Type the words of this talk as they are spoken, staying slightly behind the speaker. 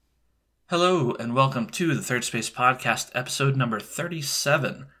Hello, and welcome to the Third Space Podcast, episode number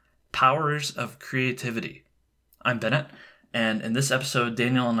 37, Powers of Creativity. I'm Bennett, and in this episode,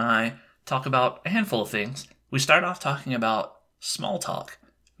 Daniel and I talk about a handful of things. We start off talking about small talk.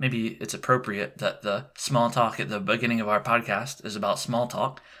 Maybe it's appropriate that the small talk at the beginning of our podcast is about small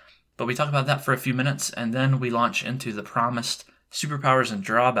talk, but we talk about that for a few minutes, and then we launch into the promised superpowers and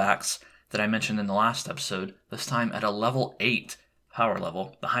drawbacks that I mentioned in the last episode, this time at a level 8 power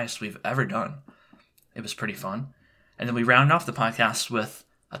level, the highest we've ever done. It was pretty fun. And then we round off the podcast with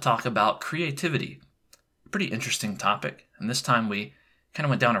a talk about creativity. Pretty interesting topic. And this time we kind of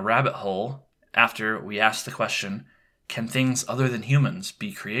went down a rabbit hole after we asked the question, can things other than humans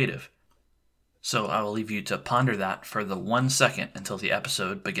be creative? So I will leave you to ponder that for the 1 second until the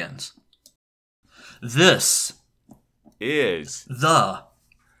episode begins. This is the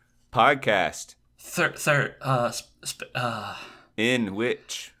podcast in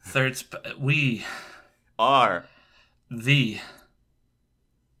which we are the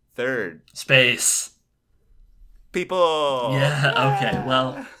third space people. Yeah, okay,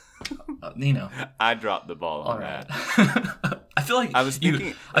 well, I dropped the ball on right. that. I feel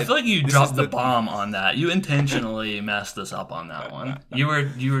like you dropped the bomb on that. You intentionally messed us up on that one. You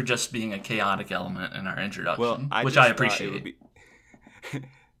were just being a chaotic element in our introduction, which I appreciate.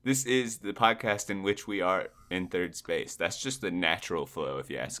 This is the podcast in which we are in third space. That's just the natural flow, if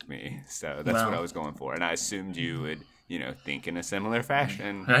you ask me. So that's what I was going for. And I assumed you would, think in a similar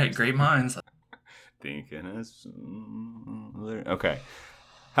fashion. Right, great minds. Think in a similar... Okay.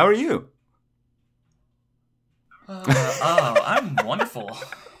 How are you? I'm wonderful.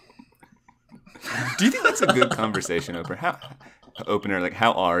 Do you think that's a good conversation opener? Like,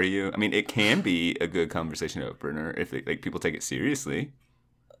 how are you? I mean, it can be a good conversation opener if people take it seriously.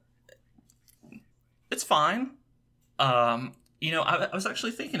 It's fine. I was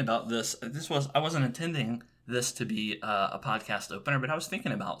actually thinking about this. I wasn't intending this to be a podcast opener, but I was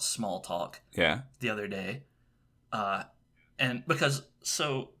thinking about small talk. Yeah. The other day, and because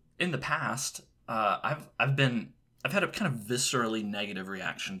in the past, I've had a kind of viscerally negative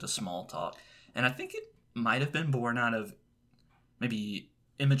reaction to small talk, and I think it might have been born out of maybe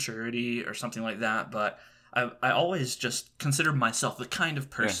immaturity or something like that, but I always just considered myself the kind of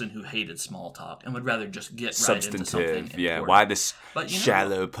person who hated small talk and would rather just get right into something important. Yeah, why this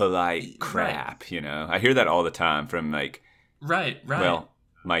shallow, polite crap, right. I hear that all the time from, Right. Well,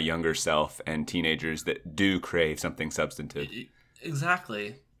 my younger self and teenagers that do crave something substantive.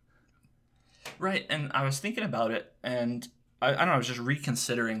 Exactly. Right, and I was thinking about it, and I don't know, I was just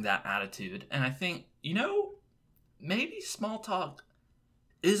reconsidering that attitude, and I think, maybe small talk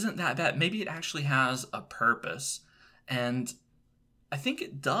isn't that bad. Maybe it actually has a purpose, and I think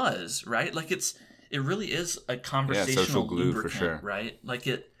it does, right? Like it really is a conversational social glue lubricant, for sure. Right? Like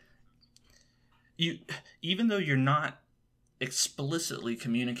even though you're not explicitly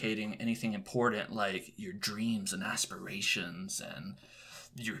communicating anything important like your dreams and aspirations and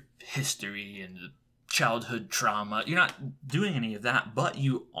your history and childhood trauma, you're not doing any of that, but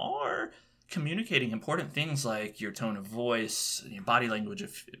you are communicating important things like your tone of voice, your body language.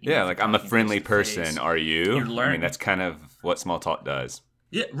 Like I'm a friendly person. Face. Are you? You're learning. I mean, that's kind of what small talk does.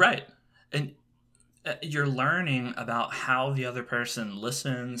 Yeah, right. And you're learning about how the other person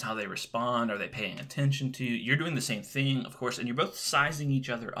listens, how they respond, are they paying attention to you? You're doing the same thing, of course, and you're both sizing each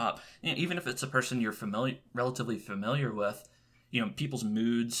other up. Even if it's a person you're relatively familiar with, people's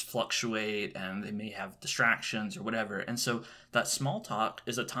moods fluctuate and they may have distractions or whatever. And so that small talk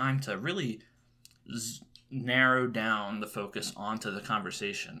is a time to really narrow down the focus onto the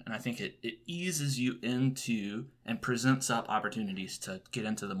conversation. And I think it eases you into and presents up opportunities to get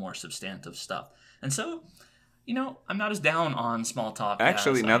into the more substantive stuff. And so, I'm not as down on small talk.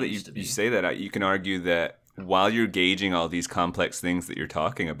 Actually, now that you say that, you can argue that while you're gauging all these complex things that you're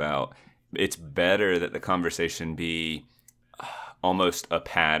talking about, it's better that the conversation be almost a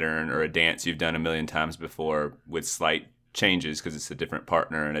pattern or a dance you've done a million times before with slight changes because it's a different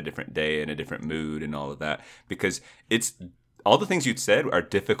partner and a different day and a different mood and all of that. Because it's all the things you'd said are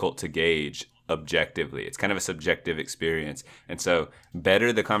difficult to gauge objectively. It's kind of a subjective experience. And so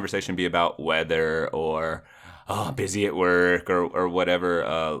better the conversation be about weather or busy at work or whatever.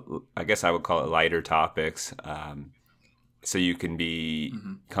 I guess I would call it lighter topics. So you can be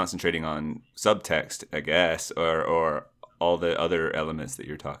concentrating on subtext, I guess, or all the other elements that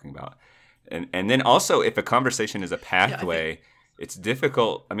you're talking about. And then also, if a conversation is a pathway, it's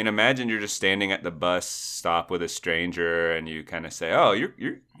difficult. I mean, imagine you're just standing at the bus stop with a stranger, and you kind of say, "Oh,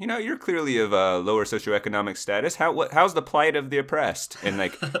 you're clearly of a lower socioeconomic status. How's the plight of the oppressed?" And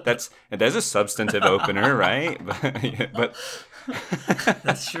like that's a substantive opener, right? But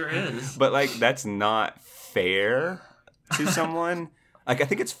That sure is. but like that's not fair to someone. Like I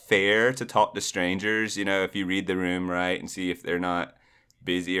think it's fair to talk to strangers. If you read the room right and see if they're not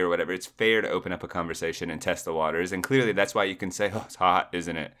busy or whatever, it's fair to open up a conversation and test the waters. And clearly that's why you can say, "Oh, it's hot,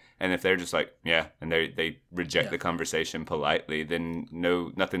 isn't it?" And if they're just like, "Yeah," and they reject the conversation politely, then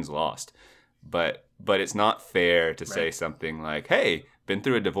nothing's lost. But it's not fair to say something like, "Hey, been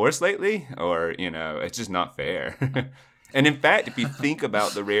through a divorce lately?" Or, it's just not fair. And in fact, if you think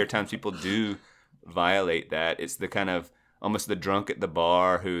about the rare times people do violate that, it's the kind of almost the drunk at the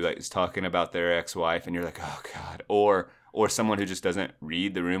bar who like is talking about their ex-wife, and you're like, "Oh God," or someone who just doesn't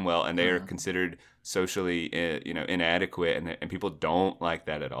read the room well, and they are considered socially, inadequate, and people don't like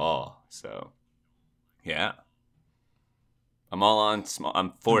that at all. So, yeah, I'm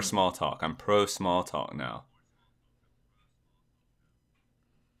for small talk. I'm pro small talk now.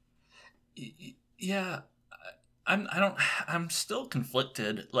 Yeah, I'm still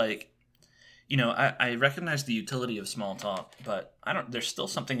conflicted. Like, I recognize the utility of small talk, but there's still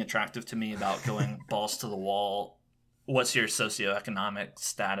something attractive to me about going balls to the wall. What's your socioeconomic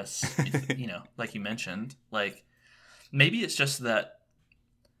status? Like you mentioned, like maybe it's just that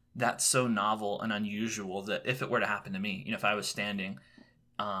that's so novel and unusual that if it were to happen to me, if I was standing,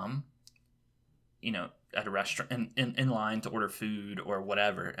 at a restaurant in line to order food or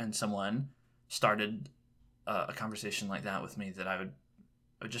whatever, and someone started a conversation like that with me, that I would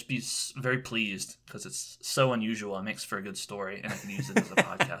just be very pleased because it's so unusual. It makes for a good story, and I can use it as a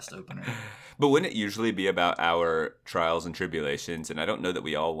podcast opener. But wouldn't it usually be about our trials and tribulations? And I don't know that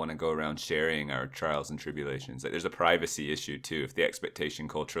we all want to go around sharing our trials and tribulations. Like, there's a privacy issue too, if the expectation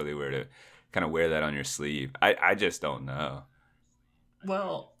culturally were to kind of wear that on your sleeve. I just don't know.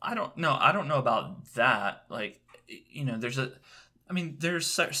 Well, I don't know. I don't know about that. Like, there's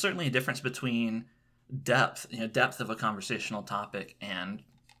certainly a difference between depth of a conversational topic and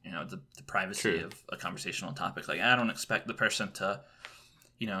the privacy True. of a conversational topic. Like, I don't expect the person to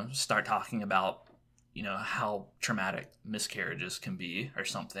start talking about how traumatic miscarriages can be or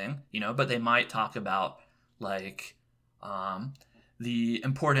something, but they might talk about like the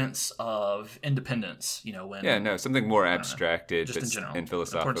importance of independence, when something more abstracted, just in general, and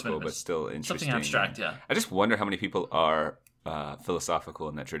philosophical, but still interesting. Something abstract, yeah. I just wonder how many people are philosophical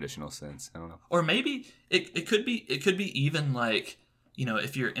in that traditional sense. I don't know. Or maybe it could be even like,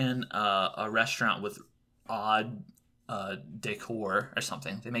 if you're in a restaurant with odd decor or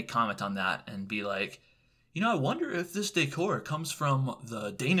something, they may comment on that and be like, I wonder if this decor comes from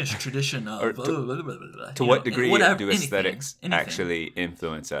the Danish tradition of to what degree do aesthetics anything. actually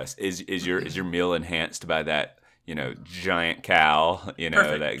influence us? Is your meal enhanced by that giant cow?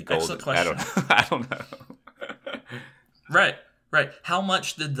 Perfect. That gold. Excellent question. I don't know. Right. How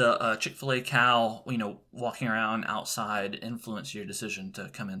much did the Chick-fil-A cow, walking around outside influence your decision to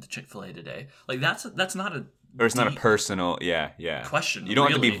come into Chick-fil-A today? Like, that's not a or it's not a personal, question. You don't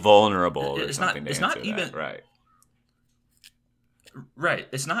have to be vulnerable or something to answer that. Right. Right.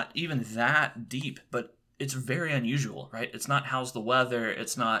 It's not even that deep, but it's very unusual, right? It's not how's the weather.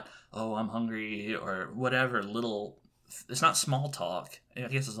 It's not, oh, I'm hungry or whatever little. It's not small talk. I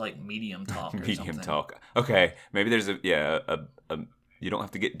guess it's like medium talk. Or medium something. talk. Okay, maybe there's a you don't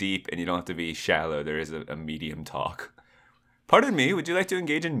have to get deep and you don't have to be shallow. There is a medium talk. Pardon me. Would you like to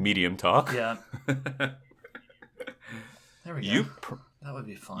engage in medium talk? Yeah. There we go. That would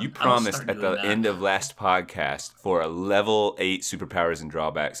be fun. You promised at the end of last podcast for a level 8 superpowers and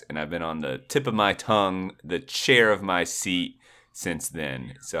drawbacks, and I've been on the tip of my tongue, the chair of my seat since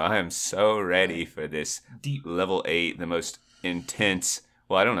then. So I am so ready for this deep level 8, the most intense.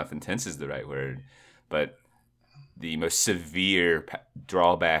 Well, I don't know if intense is the right word, but the most severe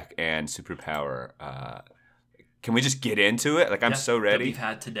drawback and superpower. Can we just get into it? Like, I'm so ready. That we've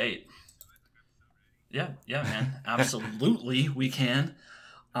had to date. Yeah, man. Absolutely, we can.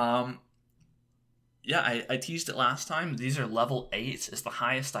 I teased it last time. These are level 8s. It's the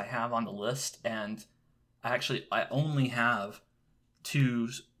highest I have on the list, and I only have 2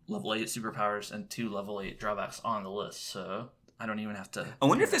 level 8 superpowers and 2 level 8 drawbacks on the list, so I don't even have to. I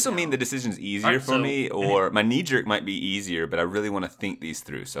wonder if this will mean the decision's easier for me, or my knee jerk might be easier, but I really want to think these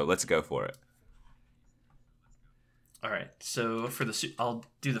through, so let's go for it. All right, so for I'll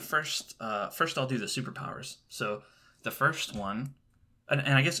do the first. First, I'll do the superpowers. So the first one,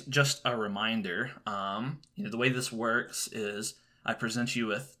 and I guess just a reminder. The way this works is I present you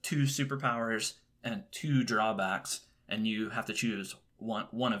with 2 superpowers and 2 drawbacks, and you have to choose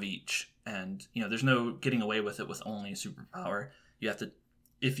one of each. And there's no getting away with it with only a superpower. You have to,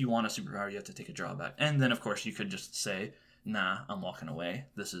 if you want a superpower, you have to take a drawback. And then of course you could just say, "Nah, I'm walking away.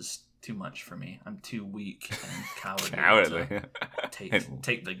 This is too much for me. I'm too weak and cowardly to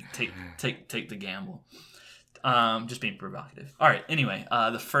take the gamble." Just being provocative. All right. Anyway,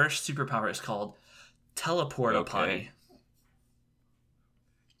 the first superpower is called Teleporta-Potty.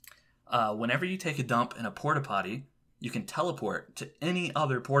 Whenever you take a dump in a porta potty, you can teleport to any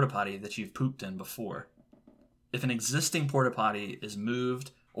other porta potty that you've pooped in before. If an existing porta potty is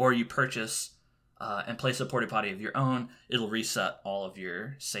moved, or you purchase and place a porta potty of your own, it'll reset all of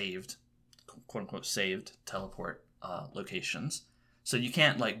your saved, quote unquote, saved teleport locations. So you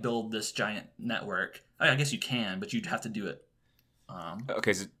can't like build this giant network. I guess you can, but you'd have to do it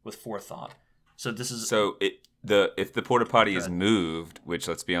with forethought. So this is if the porta potty is moved, which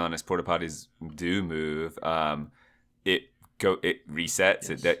let's be honest, porta potties do move. It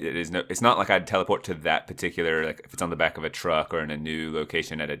resets. Yes. It's not like I'd teleport to that particular, like if it's on the back of a truck or in a new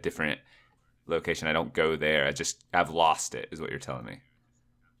location at a different location. I don't go there. I've lost it, is what you're telling me.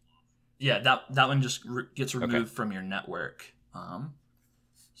 Yeah, that one just gets removed from your network.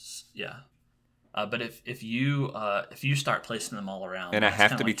 But if you start placing them all around, and I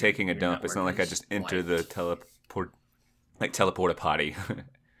have to be taking a dump. It's not like I just enter the teleport a potty.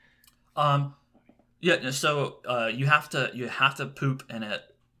 Yeah. So you have to poop in it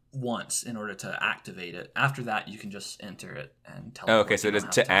once in order to activate it. After that, you can just enter it and teleport. Okay, so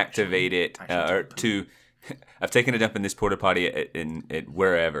to activate it or to. I've taken a dump in this porta potty at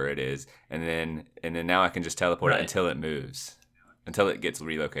wherever it is, and then now I can just teleport it until it moves, until it gets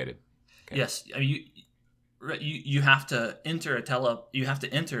relocated. Okay. Yes, I mean, you have to enter a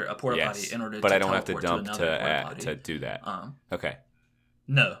porta potty in order. But to I don't have to dump to do that. Okay.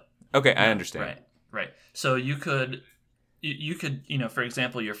 No. Okay, I understand. Right. So you could, for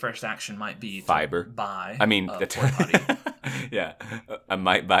example, your first action might be fiber. Buy. I mean, a porta potty. Yeah, I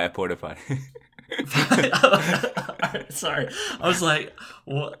might buy a porta potty. Sorry, I was like,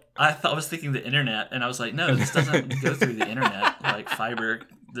 well, I was thinking the internet, and I was like, no, this doesn't go through the internet like fiber.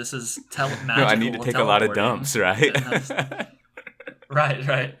 This is magical. No, I need to take a lot of dumps, right?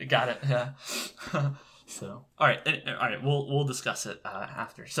 Right. Got it. Yeah. So, all right. We'll discuss it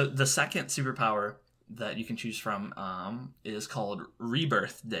after. So, the second superpower that you can choose from is called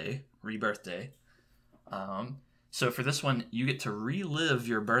Rebirth Day. So for this one, you get to relive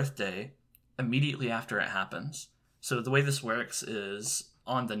your birthday immediately after it happens. So the way this works is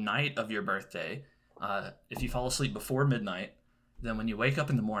on the night of your birthday, if you fall asleep before midnight, then when you wake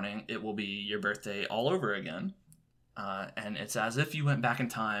up in the morning, it will be your birthday all over again. And it's as if you went back in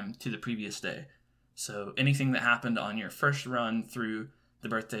time to the previous day. So anything that happened on your first run through the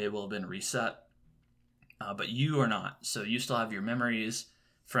birthday will have been reset, but you are not. So you still have your memories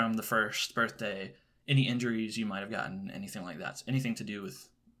from the first birthday, any injuries you might have gotten, anything like that. So anything to do with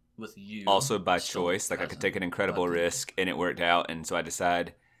you. Also by choice, like I could take an incredible risk and it worked out, and so I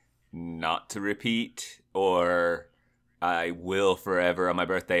decide not to repeat, or I will forever on my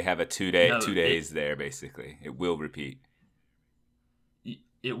birthday have a 2 days there, basically. It will repeat.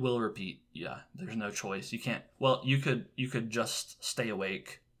 It will repeat, yeah. There's no choice. You can't. Well, you could just stay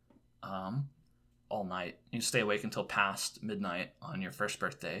awake, all night. You can stay awake until past midnight on your first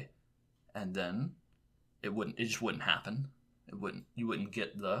birthday, and then it just wouldn't happen. You wouldn't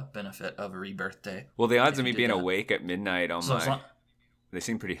get the benefit of a rebirth day. Well, the odds of me being awake at midnight they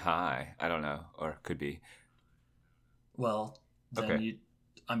seem pretty high. I don't know, or could be. Well, then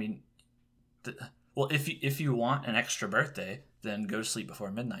if you want an extra birthday, then go to sleep before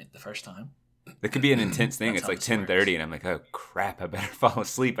midnight the first time. It could be an intense thing. It's like 10:30, and I'm like, oh crap! I better fall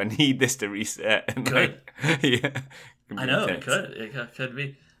asleep. I need this to reset. And could. Yeah. I know intense. It could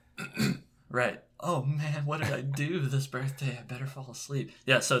be. Right. Oh man, what did I do this birthday? I better fall asleep.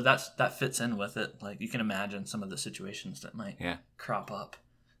 Yeah. So that fits in with it. Like you can imagine some of the situations that might crop up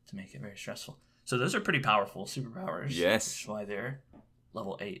to make it very stressful. So those are pretty powerful superpowers. Yes. Which is why they're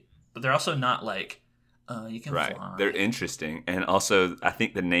level 8. But they're also not like you can fly. They're interesting, and also I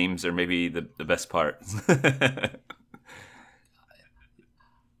think the names are maybe the best part. Yeah,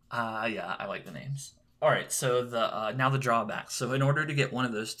 I like the names. All right, so now the drawbacks. So in order to get one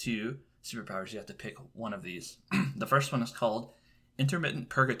of those two superpowers, you have to pick one of these. The first one is called Intermittent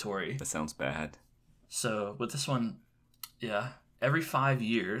Purgatory. That sounds bad. So with this one, every 5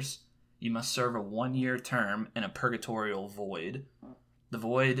 years, you must serve a 1-year term in a purgatorial void. The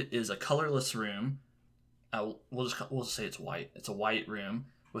void is a colorless room. We'll just say it's white. It's a white room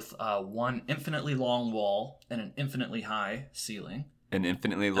with one infinitely long wall and an infinitely high ceiling. An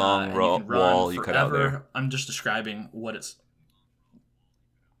infinitely long and you can run wall you cut out there. forever. I'm just describing what it's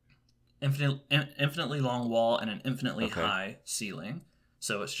infinitely long wall and an infinitely Okay. high ceiling.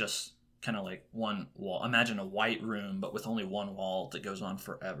 So it's just kind of like one wall. Imagine a white room, but with only one wall that goes on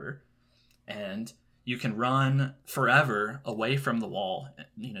forever. And you can run forever away from the wall,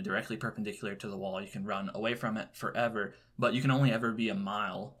 directly perpendicular to the wall. You can run away from it forever, but you can only ever be a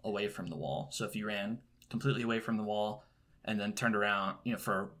mile away from the wall. So if you ran completely away from the wall and then turned around,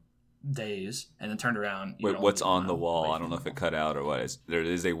 for days and then turned around. Wait, what's on the wall? I don't know if it cut out or what. There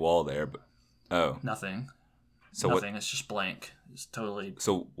is a wall there, but nothing. So nothing. It's just blank. It's totally.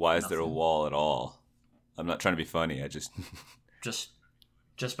 So why is there a nothing. wall at all? I'm not trying to be funny. I just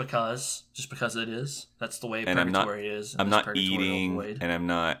just because it is. That's the way and purgatory is. I'm not eating, void. And I'm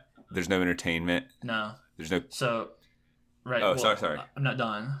not. There's no entertainment. No. There's no. So, right. Oh, sorry. I'm not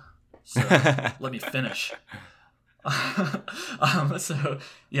done. So let me finish. So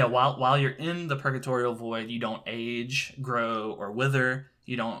yeah, while you're in the purgatorial void, you don't age, grow, or wither.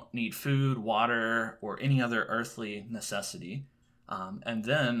 You don't need food, water, or any other earthly necessity. And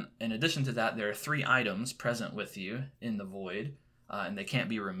then, in addition to that, there are 3 items present with you in the void, and they can't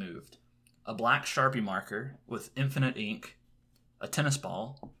be removed: a black Sharpie marker with infinite ink, a tennis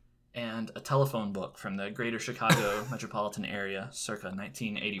ball, and a telephone book from the Greater Chicago metropolitan area, circa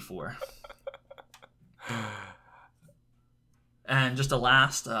 1984. And just a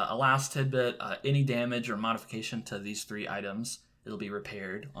last tidbit: any damage or modification to these 3 items, it'll be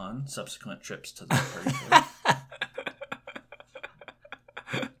repaired on subsequent trips to the purgatory.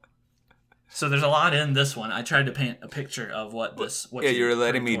 So there's a lot in this one. I tried to paint a picture of what you were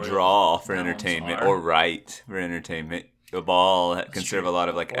letting me draw for entertainment or write for entertainment. A ball that can serve a lot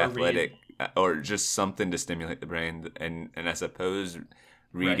of like athletic or just something to stimulate the brain, and I suppose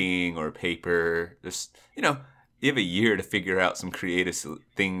reading or paper. Just you have a year to figure out some creative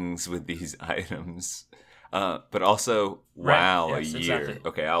things with these items. But also, wow, yes, a year. Exactly.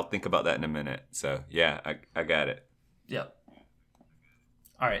 Okay, I'll think about that in a minute. So yeah, I got it. Yep.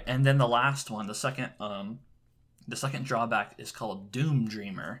 All right, and then the last one, the second drawback is called Doom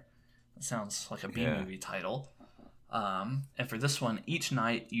Dreamer. It sounds like a B-movie title. And for this one, each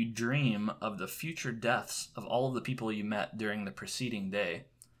night you dream of the future deaths of all of the people you met during the preceding day.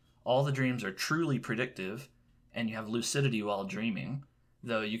 All the dreams are truly predictive, and you have lucidity while dreaming,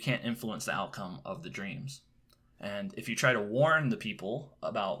 though you can't influence the outcome of the dreams. And if you try to warn the people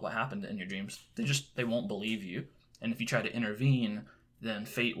about what happened in your dreams, they won't believe you. And if you try to intervene, then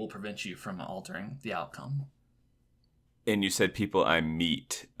fate will prevent you from altering the outcome. And you said people I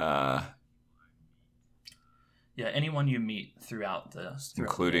meet. Yeah, anyone you meet throughout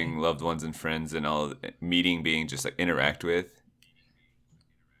including loved ones and friends, and all meeting being just like interact with.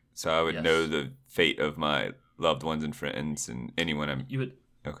 So I would know the fate of my loved ones and friends and anyone You would.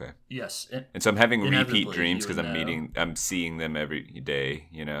 Okay. Yes. And so I'm having repeat dreams because I'm seeing them every day,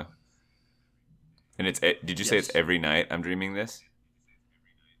 And it's. Did you say it's every night I'm dreaming this?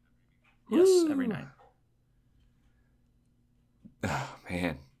 Yes, every night. Oh,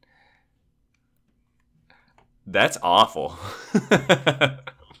 man. That's awful.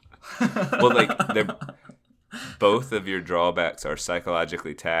 Well, like, both of your drawbacks are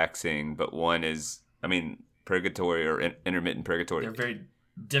psychologically taxing, but one is, purgatory or intermittent purgatory. They're very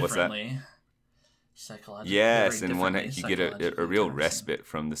differently psychologically. Yes, and one you get a real respite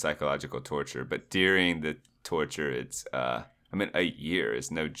from the psychological torture, but during the torture, it's a year is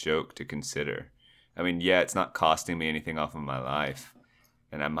no joke to consider. It's not costing me anything off of my life,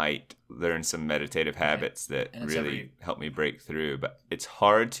 and I might learn some meditative habits that really help me break through, but it's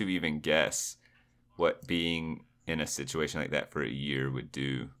hard to even guess what being in a situation like that for a year would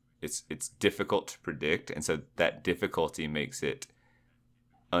do. It's difficult to predict, and so that difficulty makes it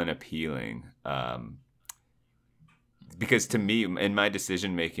unappealing. Because to me, in my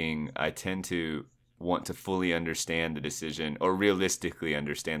decision making, I tend to want to fully understand the decision or realistically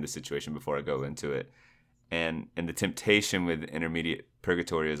understand the situation before I go into it. And the temptation with intermediate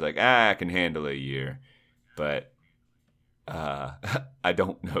purgatory is like, I can handle a year. But I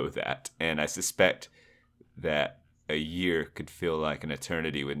don't know that. And I suspect that a year could feel like an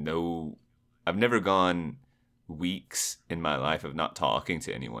eternity with I've never gone weeks in my life of not talking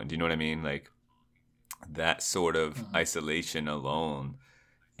to anyone. Do you know what I mean? Like that sort of isolation alone.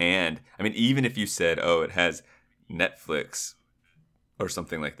 And even if you said, it has Netflix or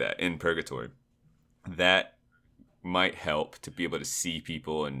something like that in purgatory, that might help to be able to see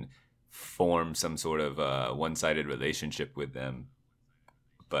people and form some sort of one-sided relationship with them.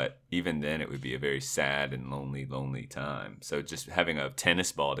 But even then, it would be a very sad and lonely time. So just having a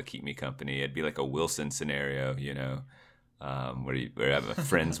tennis ball to keep me company, it'd be like a Wilson scenario, where you have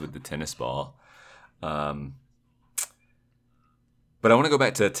friends with the tennis ball. But I want to go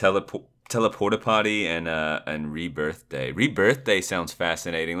back to Teleporta Potty and Rebirth Day. Rebirth Day sounds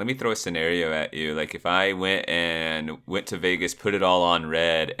fascinating. Let me throw a scenario at you. Like if I went to Vegas, put it all on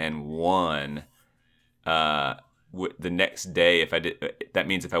red, and won, the next day, if I did, that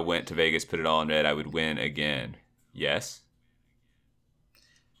means if I went to Vegas, put it all on red, I would win again. Yes.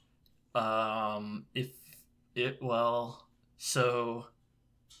 If it so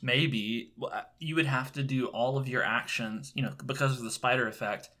maybe you would have to do all of your actions, because of the spider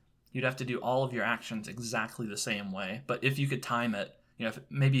effect. You'd have to do all of your actions exactly the same way. But if you could time it, if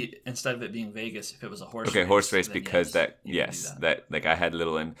maybe instead of it being Vegas, if it was a horse race. Okay, horse race, because that like I had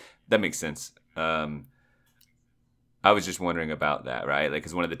little, that makes sense. I was just wondering about that, right? Like,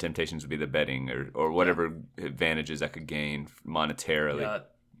 because one of the temptations would be the betting or whatever advantages I could gain monetarily.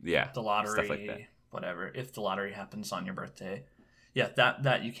 Yeah, the lottery, stuff like that. Whatever. If the lottery happens on your birthday,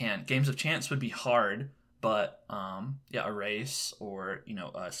 that you can. Games of chance would be hard, but a race or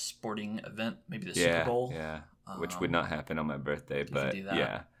a sporting event, maybe the Super Bowl, which would not happen on my birthday, but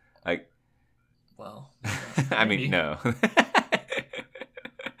yeah, I mean, no.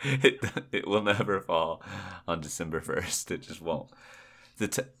 It will never fall on December 1st. It just won't.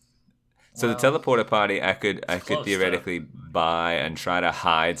 The Teleporta Potty, I could theoretically buy and try to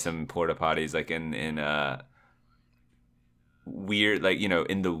hide some porta potties, like in weird, like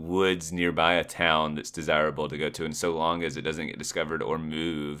in the woods nearby a town that's desirable to go to, and so long as it doesn't get discovered or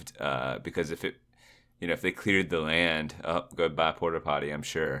moved, because if they cleared the land, go buy a porta potty, I'm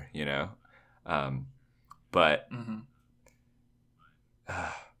sure, but. Mm-hmm.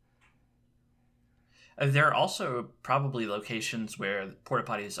 There are also probably locations where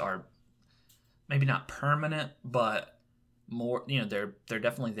porta potties are maybe not permanent, but more, they're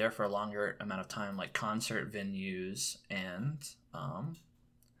definitely there for a longer amount of time, like concert venues and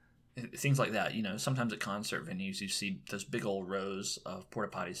things like that. Sometimes at concert venues you see those big old rows of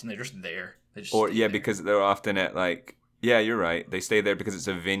porta potties, and they're just there. Because they're often at you're right. They stay there because it's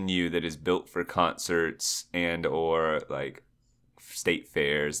a venue that is built for concerts and or like state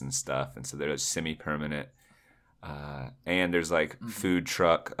fairs and stuff, and so they're semi-permanent. And there's food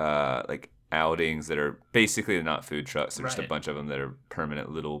truck outings that are basically not food trucks. There's just a bunch of them that are permanent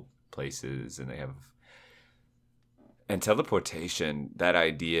little places, and they have. And teleportation, that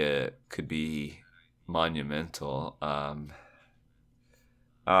idea could be monumental.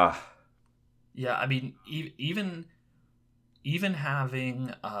 Yeah, I mean, even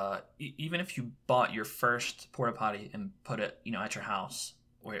having even if you bought your first porta potty and put it at your house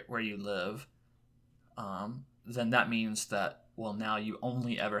where you live, then that means that now you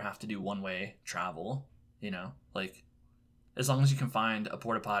only ever have to do one-way travel. Like as long as you can find a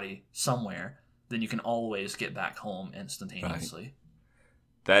porta potty somewhere, then you can always get back home instantaneously. Right.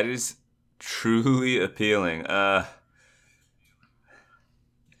 That is truly appealing.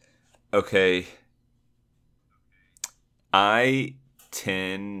 Okay. I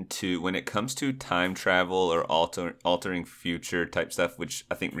tend to, when it comes to time travel or altering future type stuff, which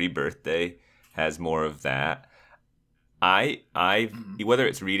I think Rebirth Day has more of that. Whether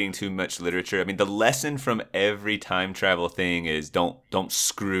it's reading too much literature, I mean, the lesson from every time travel thing is don't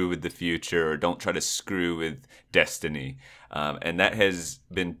screw with the future, or don't try to screw with destiny, and that has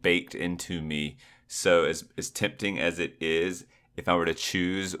been baked into me. So as tempting as it is, if I were to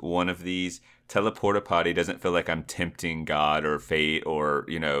choose one of these, Teleporta Potty doesn't feel like I'm tempting God or fate or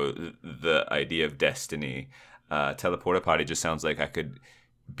the idea of destiny. Teleporta Potty just sounds like I could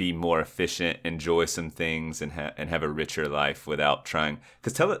be more efficient, enjoy some things, and have a richer life without trying.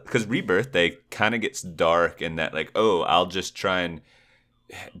 Because Rebirth Day kind of gets dark in that I'll just try and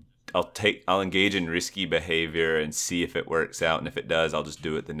I'll engage in risky behavior and see if it works out, and if it does, I'll just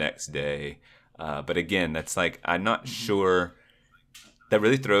do it the next day. But again, that's I'm not sure. That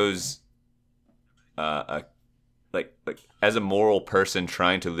really throws as a moral person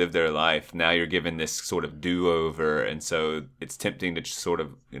trying to live their life, now you're given this sort of do-over, and so it's tempting to just sort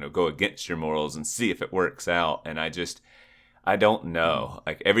of go against your morals and see if it works out. And I don't know,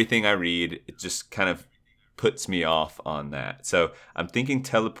 everything I read, it just kind of puts me off on that. So I'm thinking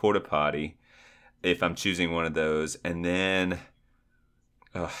Teleporta Potty if I'm choosing one of those, and then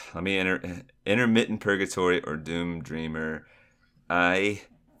let me enter Intermittent Purgatory or Doom Dreamer.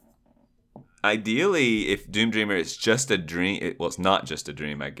 Ideally, if Doom Dreamer is just a dream, it's not just a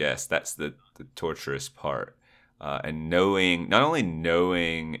dream, I guess. That's the torturous part. And not only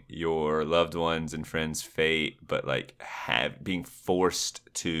knowing your loved ones and friends' fate, but being forced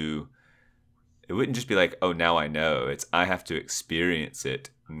to. It wouldn't just be oh, now I know. It's I have to experience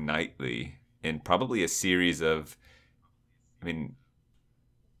it nightly in probably a series of I mean,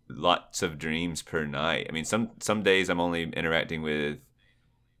 lots of dreams per night. I mean, some days I'm only interacting with,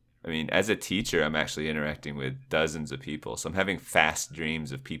 I mean, as a teacher, I'm actually interacting with dozens of people. So I'm having fast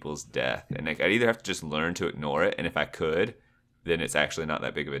dreams of people's death. And like, I'd either have to just learn to ignore it. And if I could, then it's actually not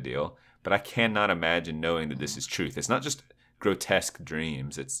that big of a deal. But I cannot imagine knowing that this is truth. It's not just grotesque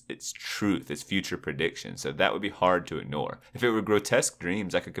dreams. It's truth. It's future prediction. So that would be hard to ignore. If it were grotesque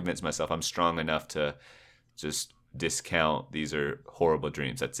dreams, I could convince myself I'm strong enough to just discount these are horrible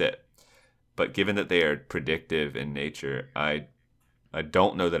dreams. That's it. But given that they are predictive in nature, I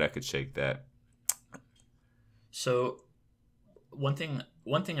don't know that I could shake that. So one thing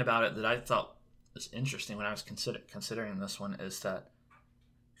about it that I thought was interesting when I was considering this one is that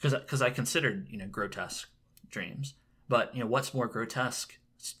because I considered grotesque dreams, but what's more grotesque?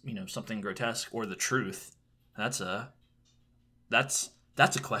 Something grotesque or the truth? That's a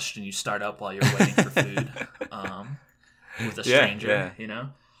question you start up while you're waiting for food with a stranger.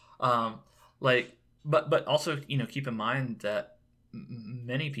 Yeah. But also keep in mind that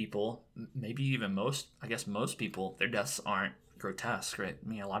many people, maybe even most people, their deaths aren't grotesque, right? I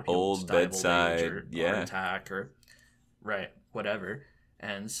mean, a lot of people old just die bedside, of old age or heart attack or whatever.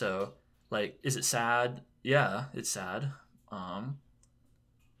 And so, is it sad? Yeah, it's sad.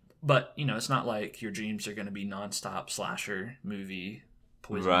 But it's not like your dreams are going to be nonstop slasher movie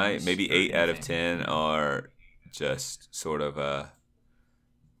poisons. Right? Maybe 8 out of 10 are just sort of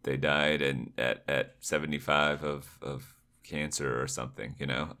they died at 75 of cancer or something.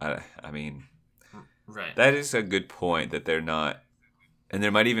 I mean, right. That is a good point that they're not, and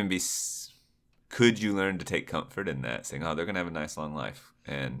there might even be. Could you learn to take comfort in that, saying, "Oh, they're going to have a nice long life,"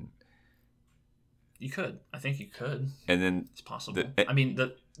 and you could. I think you could. And then it's possible. I mean,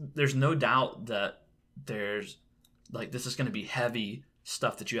 there's no doubt that there's this is going to be heavy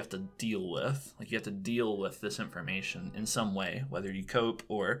stuff that you have to deal with. You have to deal with this information in some way, whether you cope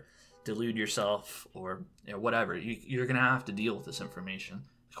or delude yourself or whatever. You're going to have to deal with this information.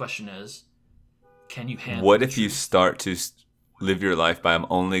 The question is, can you handle? What if you start to live your life by, I'm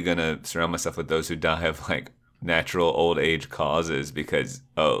only going to surround myself with those who die of natural old age causes because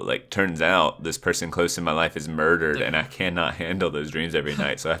turns out this person close in my life is murdered and I cannot handle those dreams every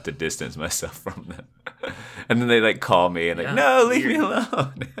night, so I have to distance myself from them. And then they call me and no, leave me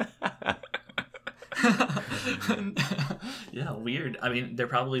alone. Yeah, weird. I mean, there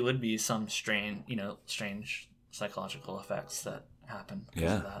probably would be some strange psychological effects that happen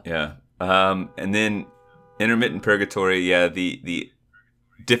because of that. Yeah. And then intermittent purgatory, the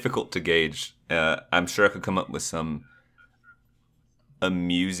difficult to gauge. I'm sure I could come up with some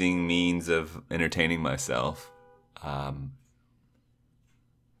amusing means of entertaining myself.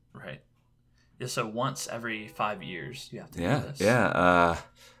 Right. Yeah, so once every 5 years you have to do this. Yeah.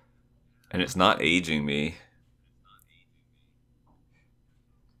 And it's not aging me.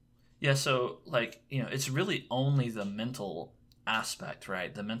 Yeah, so it's really only the mental aspect,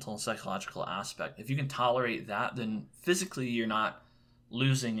 right? The mental and psychological aspect. If you can tolerate that, then physically you're not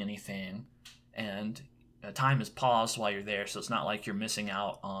losing anything, and time is paused while you're there, so it's not like you're missing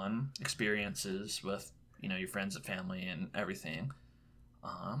out on experiences with your friends and family and everything.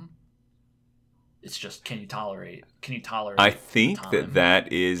 It's just, can you tolerate I think time?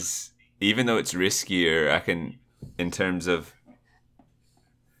 that is, even though it's riskier, I can, in terms of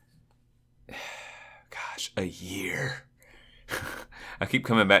a year. I keep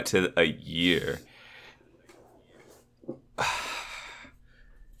coming back to a year.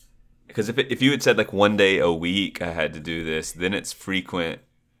 Because if you had said 1 day a week I had to do this, then it's frequent.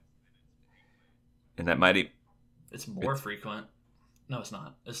 And that might... It's more frequent. No, it's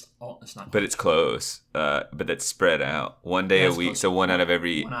not. It's not. But it's close. But that's spread out. 1 day a week. Close. So 1 out of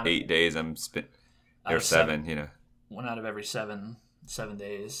every 8 days I'm or 7, 1 out of every 7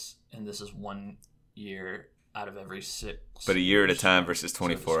 days. And this is 1 year out of every 6. But a year at a time versus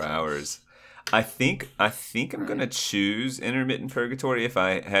 24 hours. I think I'm gonna choose intermittent purgatory if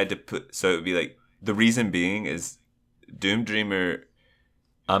I had to put. So it would be the reason being is Doom Dreamer.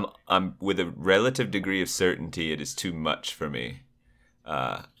 I'm with a relative degree of certainty it is too much for me.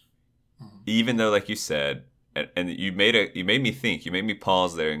 Even though, like you said, and you made me think. You made me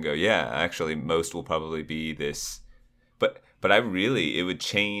pause there and go, yeah, actually, most will probably be this. But it would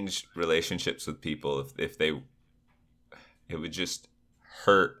change relationships with people if they. It would just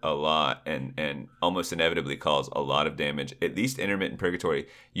hurt a lot and almost inevitably cause a lot of damage. At least intermittent purgatory.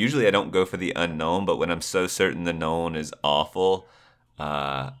 Usually I don't go for the unknown, but when I'm so certain the known is awful,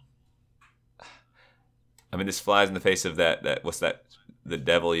 I mean, this flies in the face of that what's that? The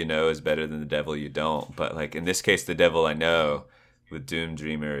devil you know is better than the devil you don't. But in this case, the devil I know with Doom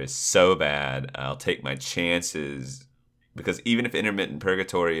Dreamer is so bad, I'll take my chances because even if intermittent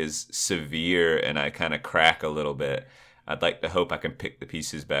purgatory is severe and I kind of crack a little bit, I'd like to hope I can pick the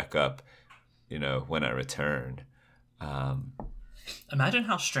pieces back up, when I return. Imagine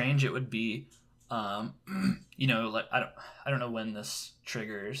how strange it would be. Like I don't know when this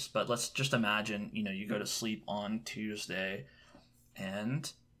triggers, but let's just imagine, you go to sleep on Tuesday,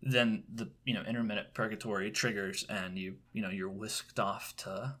 and then the intermittent purgatory triggers, and you're whisked off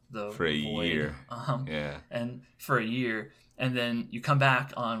to the for a void, year. Yeah, and for a year, and then you come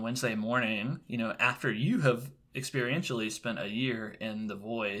back on Wednesday morning, after you have experientially spent a year in the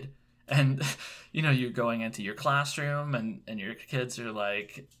void, and you're going into your classroom, and your kids are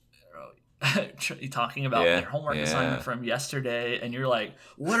like talking about their homework assignment from yesterday, and you're like,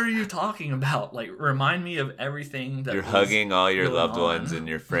 what are you talking about? Like, remind me of everything that you're hugging all your loved ones and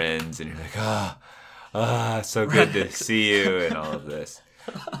your friends, and you're like, so good to see you, and all of this.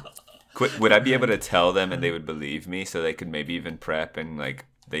 Would I be able to tell them and they would believe me, so they could maybe even prep, and like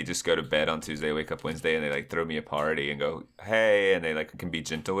they just go to bed on Tuesday, wake up Wednesday, and they like throw me a party and go, hey, and they like can be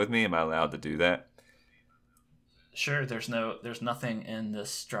gentle with me? Am I allowed to do that? Sure, there's nothing in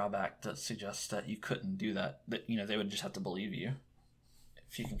this drawback that suggests that you couldn't do that. That they would just have to believe you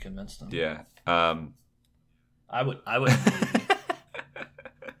if you can convince them. Yeah. I would.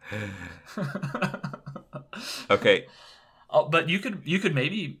 Okay. Oh, but you could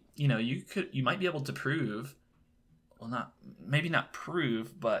maybe you might be able to prove, well, maybe not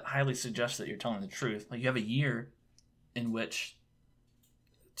prove, but highly suggest that you're telling the truth. Like, you have a year in which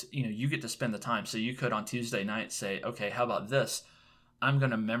you get to spend the time. So you could on Tuesday night say, okay, how about this? I'm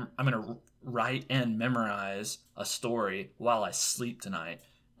gonna write and memorize a story while I sleep tonight.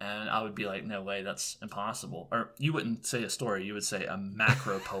 And I would be like, no way, that's impossible. Or you wouldn't say a story, you would say a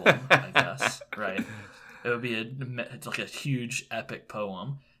macro poem, I guess, right? It would be it's like a huge epic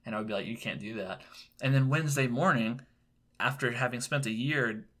poem, and I would be like, you can't do that. And then Wednesday morning, after having spent a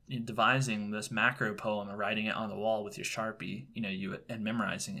year devising this macro poem and writing it on the wall with your Sharpie, and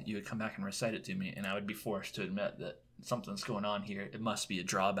memorizing it, you would come back and recite it to me, and I would be forced to admit that something's going on here. It must be a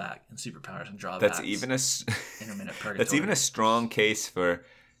drawback, and superpowers and drawbacks. That's even intermittent purgatory. That's even a strong case for,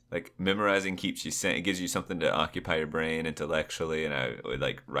 like, memorizing keeps you sane. It gives you something to occupy your brain intellectually, and I would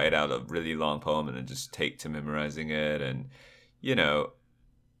like write out a really long poem and then just take to memorizing it, and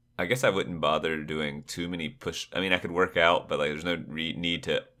I guess I wouldn't bother doing too many push. I mean, I could work out, but like, there's no need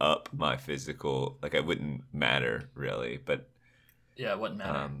to up my physical. Like, it wouldn't matter really. But yeah, it wouldn't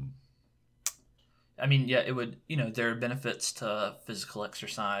matter. I mean, yeah, it would. There are benefits to physical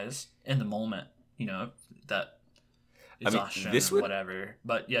exercise in the moment. That exhaustion or whatever.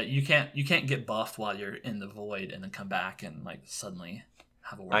 But yeah, you can't get buffed while you're in the void and then come back and like suddenly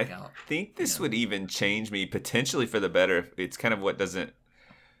have a workout. I think this would even change me potentially for the better. It's kind of what doesn't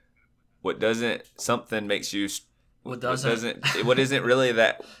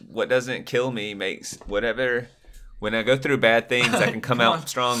kill me makes whatever. When I go through bad things, I can come out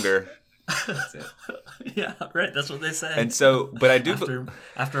stronger. That's it. Yeah, right. That's what they say. And so, but I do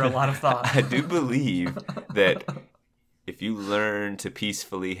after a lot of thought, I do believe that if you learn to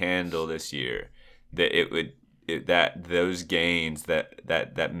peacefully handle this year, that that those gains,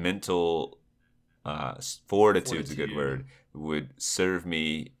 that mental fortitude's a good word, would serve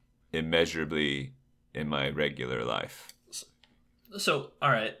me immeasurably in my regular life. So,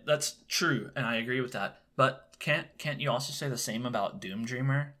 all right, that's true, and I agree with that. But can't you also say the same about Doom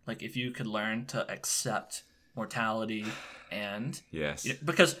Dreamer? Like, if you could learn to accept mortality, and yes,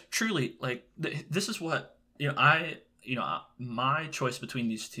 because truly, like, this is what my choice between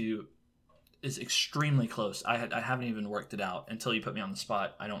these two is extremely close. I haven't even worked it out until you put me on the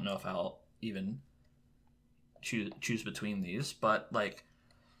spot. I don't know if I'll even choose between these, but like,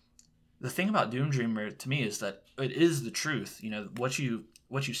 the thing about Doom Dreamer to me is that it is the truth. What you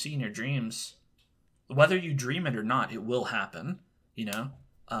see in your dreams, whether you dream it or not, it will happen.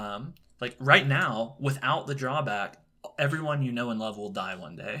 Like right now, without the drawback, everyone you know and love will die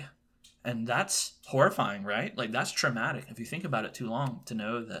one day, and that's horrifying, right? Like, that's traumatic if you think about it too long, to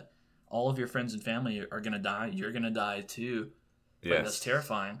know that all of your friends and family are gonna die. You're gonna die too. Yes, like, that's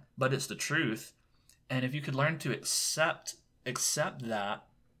terrifying, but it's the truth. And if you could learn to accept that.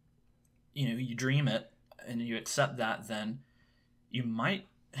 You dream it and you accept that, then you might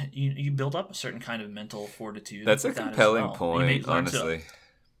you build up a certain kind of mental fortitude. That's a compelling point, honestly.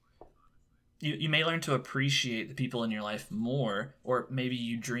 You may learn to appreciate the people in your life more, or maybe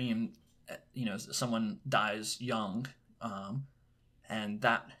you dream, someone dies young, and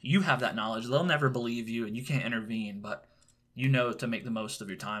that you have that knowledge. They'll never believe you, and you can't intervene, but to make the most of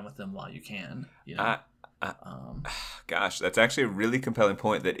your time with them while you can. Gosh, that's actually a really compelling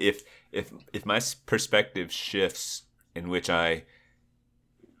point. That if my perspective shifts in which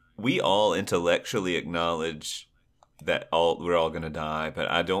we all intellectually acknowledge that we're all gonna die, but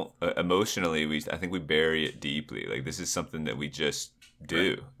I don't emotionally. I think we bury it deeply. Like this is something that we just do.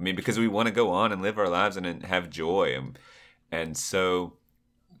 Right. I mean, because we want to go on and live our lives and have joy, and so.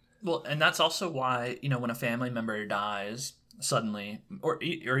 Well, and that's also why, when a family member dies suddenly, or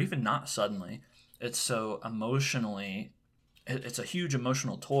even not suddenly, it's so emotionally, it's a huge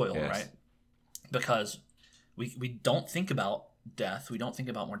emotional toil, Yes. right? Because we don't think about death, we don't think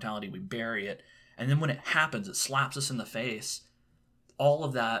about mortality, we bury it, and then when it happens, it slaps us in the face. All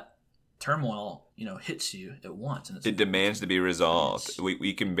of that turmoil, hits you at once, and It demands to be resolved.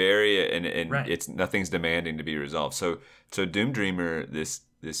 We can bury it, and right. it's nothing's demanding to be resolved. So Doom Dreamer, this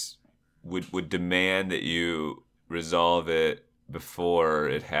would demand that you resolve it before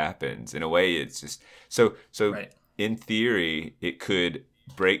it happens. In a way, it's just so. Right. In theory, it could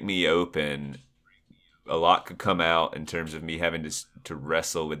break me open. A lot could come out in terms of me having to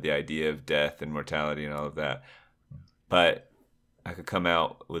wrestle with the idea of death and mortality and all of that. But I could come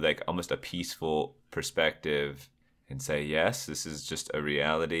out with like almost a peaceful perspective and say, yes, this is just a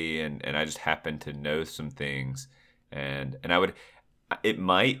reality, and I just happen to know some things, and it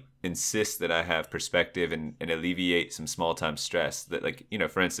might insist that I have perspective and alleviate some small time stress that, like,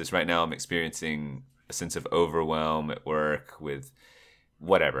 for instance, right now I'm experiencing a sense of overwhelm at work with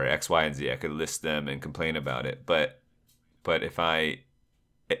whatever, X, Y, and Z. I could list them and complain about it, but if I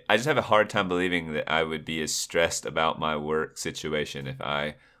just have a hard time believing that I would be as stressed about my work situation if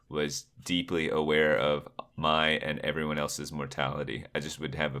I was deeply aware of my and everyone else's mortality. I just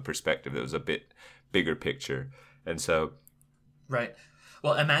would have a perspective that was a bit bigger picture. And so... Right.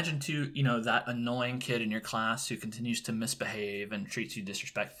 Well, imagine too, that annoying kid in your class who continues to misbehave and treats you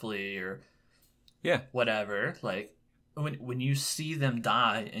disrespectfully or whatever. Like, when you see them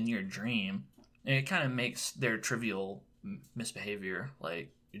die in your dream, it kind of makes their trivial misbehavior,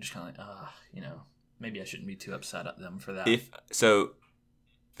 like, you're just kind of like, maybe I shouldn't be too upset at them for that. So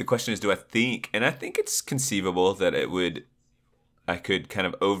the question is, do I think, and I think it's conceivable that I could kind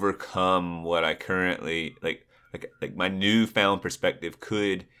of overcome what I currently, like my newfound perspective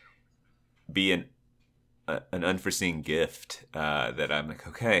could be an unforeseen gift that I'm like,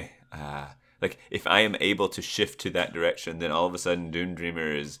 okay, like if I am able to shift to that direction, then all of a sudden Doom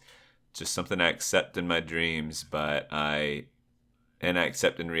Dreamer is just something I accept in my dreams, but I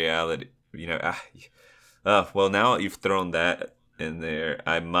accept in reality. Well, now you've thrown that in there.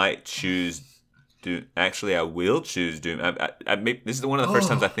 I might choose Doom. Actually, I will choose Doom. This is one of the first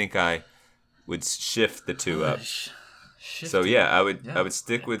times I think I would shift the two up. So yeah, I would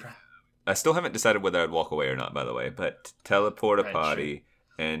stick with. I still haven't decided whether I'd walk away or not, by the way. But Teleport Potty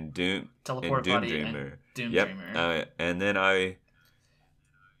and Doom Dreamer. Doom Dreamer. And then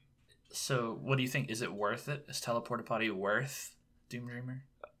So, what do you think? Is it worth it? Is Teleport Potty worth Doom Dreamer?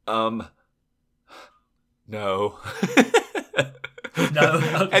 No. No.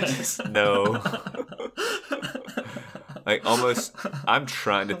 Okay. No. Like almost, I'm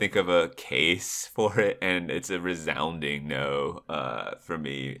trying to think of a case for it, and it's a resounding no for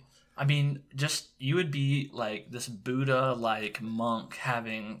me. I mean, you would be like this Buddha-like monk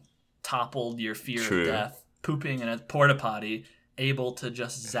having toppled your fear of death, pooping in a porta potty, able to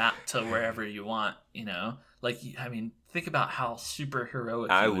just zap to wherever you want, Like, I mean, think about how super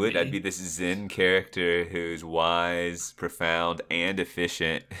heroic you would be. I'd be this Zen character who's wise, profound, and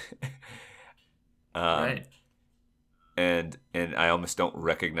efficient. Right. And I almost don't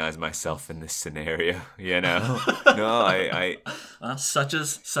recognize myself in this scenario, No, I such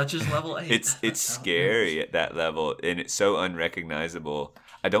as level 8. It's scary at that level, and it's so unrecognizable.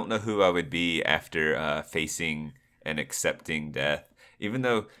 I don't know who I would be after facing and accepting death, even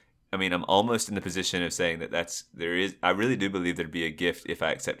though, I mean, I'm almost in the position of saying that I really do believe there'd be a gift if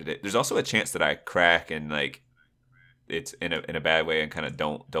I accepted it. There's also a chance that I crack and like it's in a bad way and kind of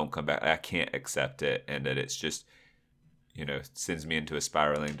don't come back. I can't accept it, and that it's just, sends me into a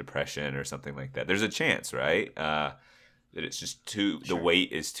spiraling depression or something like that. There's a chance, right? That it's just the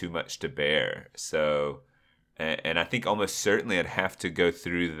weight is too much to bear. So, and I think almost certainly I'd have to go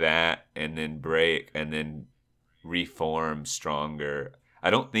through that and then break and then reform stronger. I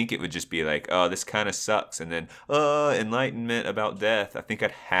don't think it would just be like, oh, this kind of sucks, and then, enlightenment about death. I think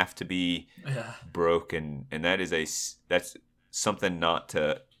I'd have to be broken, and that's something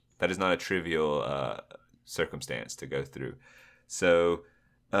that is not a trivial circumstance to go through. So,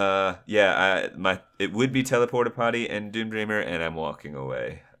 it would be Teleport Potty and Doom Dreamer, and I'm walking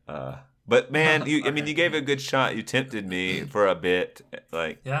away. But man, you gave it a good shot. You tempted me for a bit,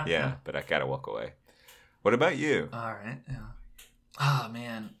 but I gotta walk away. What about you? All right. Yeah. Oh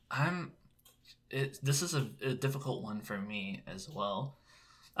man, this is a difficult one for me as well.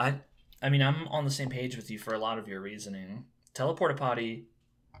 I mean, I'm on the same page with you for a lot of your reasoning. Teleportapati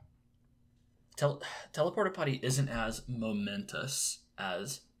isn't as momentous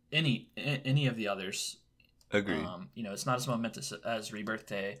as any of the others. Agreed. It's not as momentous as Rebirth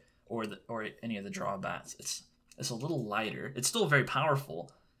Day or any of the drawbacks. It's a little lighter. It's still very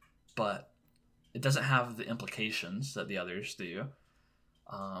powerful, but it doesn't have the implications that the others do.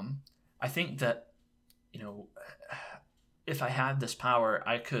 I think that, if I had this power,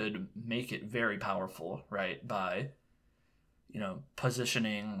 I could make it very powerful, right? By,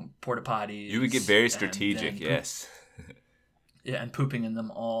 positioning porta potties. You would get very strategic, yes. Yeah, and pooping in them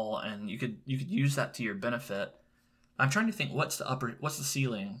all, and you could use that to your benefit. I'm trying to think what's the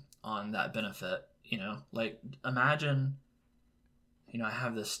ceiling on that benefit. Like imagine, I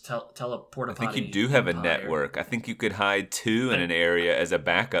have this teleporta. I think you do have a network. I think you could hide two in an area as a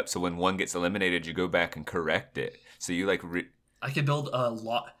backup, so when one gets eliminated, you go back and correct it. So you like. I could build a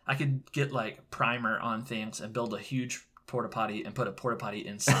lot. I could get like primer on things and build a huge porta potty and put a porta potty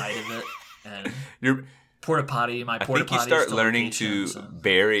inside of it, and my porta potty. I think you start learning to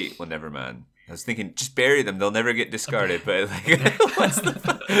bury. Well, never mind. I was thinking, just bury them; they'll never get discarded. But what's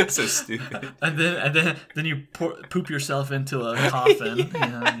so stupid? And then you poop yourself into a coffin. You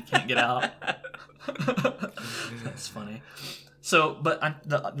can't get out. That's funny. So, but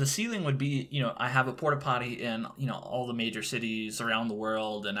the ceiling would be, I have a porta potty in, all the major cities around the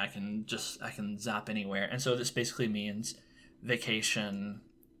world, and I can zap anywhere. And so this basically means vacation.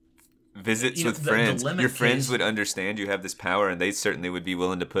 Visits with friends. Your friends would understand you have this power, and they certainly would be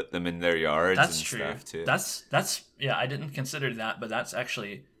willing to put them in their yards and stuff too. That's I didn't consider that, but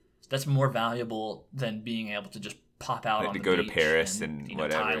that's more valuable than being able to just pop out on the beach to go to Paris and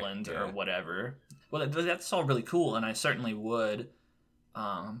whatever, Thailand or whatever. Well, that's all really cool, and I certainly would,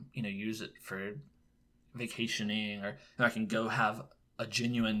 use it for vacationing, or I can go have a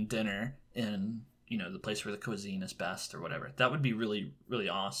genuine dinner in, the place where the cuisine is best or whatever. That would be really, really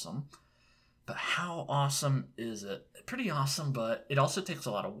awesome. But how awesome is it? Pretty awesome, but it also takes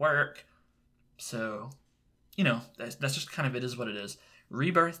a lot of work. So, that's just kind of, it is what it is.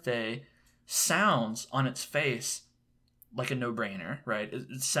 Rebirth Day sounds on its face like a no-brainer, right?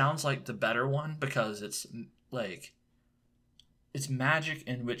 It sounds like the better one because it's magic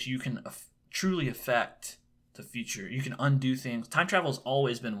in which you can truly affect the future. You can undo things. Time travel has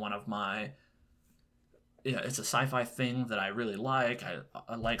always been one of my it's a sci-fi thing that I really like.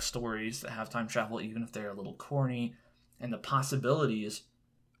 I like stories that have time travel, even if they're a little corny, and the possibilities.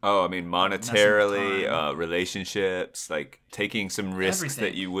 Oh, I mean, monetarily, relationships, like taking some risks Everything.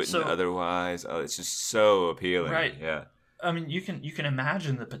 that you wouldn't otherwise. Oh, it's just so appealing. Right. Yeah. I mean, you can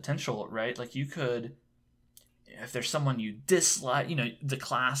imagine the potential, right? Like you could, if there's someone you dislike, the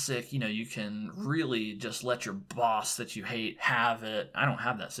classic, you can really just let your boss that you hate have it. I don't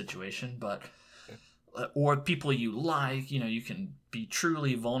have that situation, but, or people you like, you can be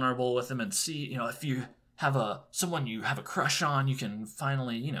truly vulnerable with them and see, if you have someone you have a crush on, you can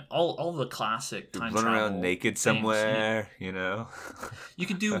finally, all the classic time travel. Run around naked somewhere, You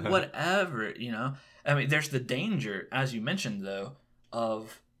can do whatever, I mean, there's the danger, as you mentioned, though,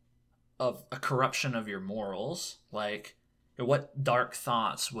 of a corruption of your morals. Like, what dark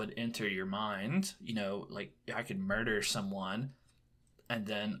thoughts would enter your mind? Like I could murder someone and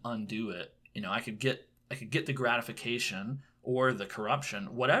then undo it. I could get the gratification or the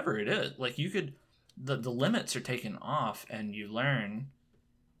corruption, whatever it is. Like you could, the limits are taken off, and you learn,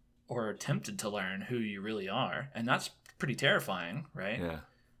 or are tempted to learn, who you really are, and that's pretty terrifying, right? Yeah.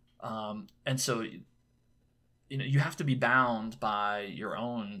 And so, you have to be bound by your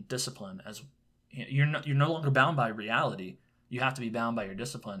own discipline. As you're no longer bound by reality. You have to be bound by your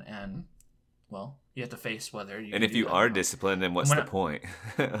discipline, and well, you have to face whether you. And if you are disciplined, then what's the point?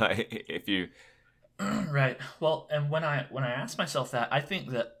 Like if you. Right. Well, and when I ask myself that, I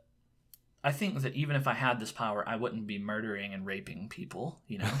think that even if I had this power, I wouldn't be murdering and raping people.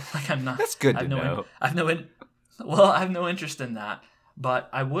 Like I'm not. That's good to know. I have no interest in that, but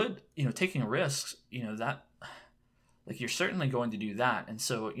I would, taking risks, that, like you're certainly going to do that, and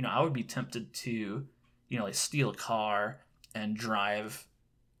so I would be tempted to, like steal a car and drive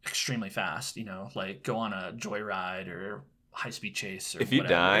extremely fast, like go on a joyride or high-speed chase or if you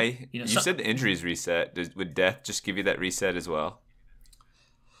whatever. die, you said the injuries reset. Would death just give you that reset as well?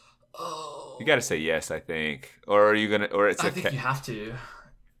 Oh, you got to say yes, I think. Or are you gonna? Or it's. I think you have to.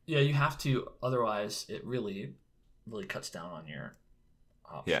 Yeah, you have to. Otherwise, it really, really cuts down on your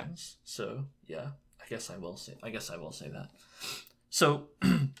options. Yeah. So yeah, I guess I will say that. So.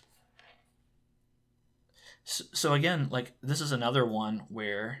 So again, like this is another one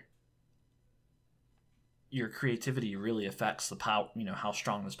where your creativity really affects the power, how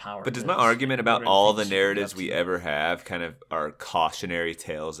strong this power But does is. my argument Like, about what are all the things you can get narratives up we to? ever have kind of are cautionary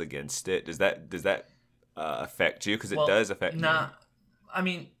tales against it? Does that affect you? Because it Well, does affect me. nah. I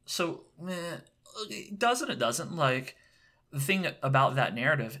mean, so it does and it doesn't. Like, the thing about that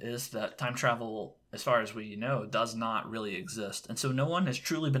narrative is that time travel, as far as we know, does not really exist, and so no one has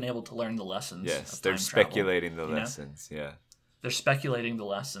truly been able to learn the lessons Yes, of they're time travel. speculating the You know, lessons. Yeah. they're speculating the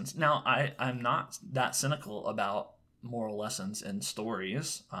lessons. Now, I'm not that cynical about moral lessons in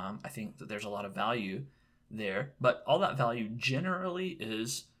stories. I think that there's a lot of value there, but all that value generally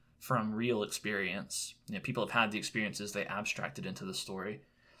is from real experience. People have had the experiences, they abstract it into the story.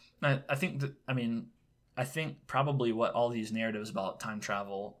 I think that, I think probably what all these narratives about time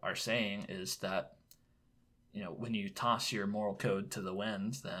travel are saying is that, when you toss your moral code to the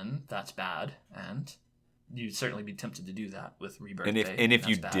wind, then that's bad, and you'd certainly be tempted to do that with Rebirth And if Day. and if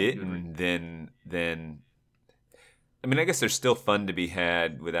you That's bad. didn't, then I mean, I guess there's still fun to be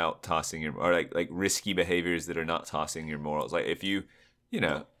had without tossing your, or like risky behaviors that are not tossing your morals. Like if you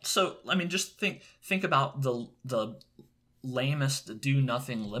know, So just think about the lamest do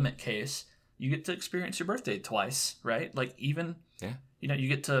nothing limit case. You get to experience your birthday twice, right? Like, even yeah, you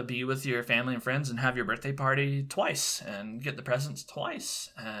get to be with your family and friends and have your birthday party twice and get the presents twice.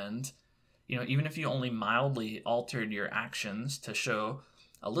 And, even if you only mildly altered your actions to show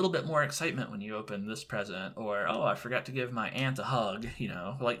a little bit more excitement when you open this present, or, oh, I forgot to give my aunt a hug,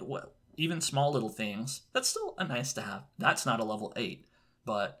 like, what, even small little things, that's still a nice to have. That's not a level 8,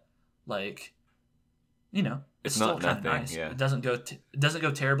 but, like, it's it's still not kind of nothing. nice. Yeah, It doesn't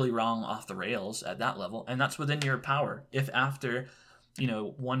go terribly wrong off the rails at that level, and that's within your power. If after,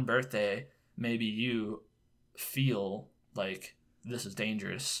 one birthday, maybe you feel like this is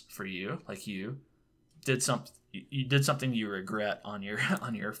dangerous for you, like you did something you regret on your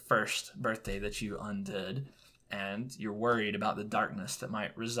on your first birthday that you undid, and you're worried about the darkness that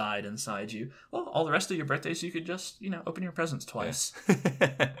might reside inside you. Well, all the rest of your birthdays you could just open your presents twice.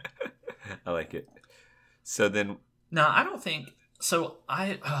 yeah. I like it. So then, Now, I don't think so.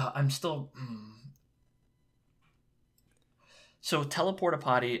 I'm still. So teleport a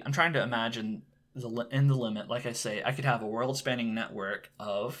potty. I'm trying to imagine in the limit. Like I say, I could have a world-spanning network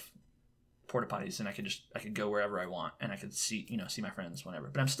of porta potties, and I could go wherever I want, and I could see my friends whenever.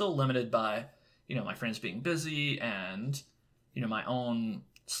 But I'm still limited by my friends being busy, and my own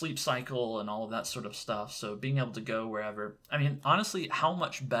sleep cycle and all of that sort of stuff. So being able to go wherever. I mean, honestly, how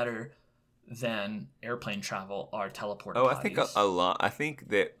much better than airplane travel are teleporter oh, I think potties? a lot. I think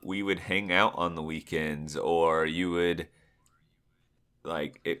that we would hang out on the weekends, or you would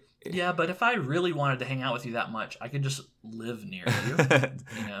like it. Yeah, but if I really wanted to hang out with you that much, I could just live near you.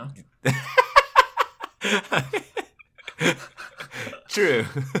 You know? True.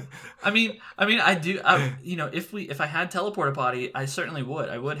 I do. If I had teleporter potty, I certainly would.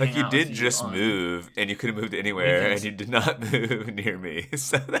 I would Like hang you out with did you just on move, and you could have moved anywhere, weekends. and you did not move near me.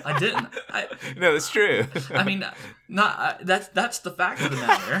 So I didn't. no, it's true. That's the fact of the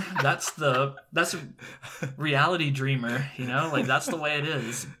matter. That's reality dreamer. Like, that's the way it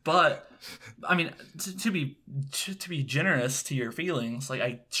is. But to be generous to your feelings, like,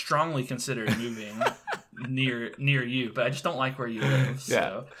 I strongly considered moving near you, but I just don't like where you live. Yeah.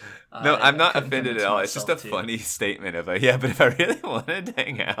 So No, I'm not couldn't offended at convince all. It's just a myself to. funny statement of like, yeah, but if I really wanted to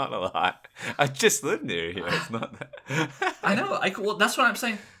hang out a lot, I just live near here. It's not that. I know. Well, that's what I'm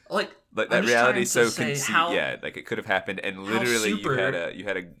saying. Like Like I'm that just reality trying is to so say conceit. how- Yeah, like it could have happened, and how literally super- you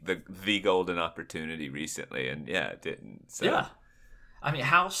had the golden opportunity recently, and yeah, it didn't. So. Yeah.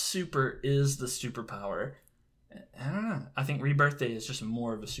 How super is the superpower? I don't know. I think Rebirth Day is just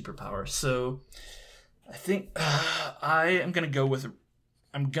more of a superpower. So I think I'm gonna go with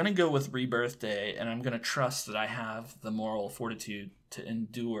Rebirth Day, and I'm gonna trust that I have the moral fortitude to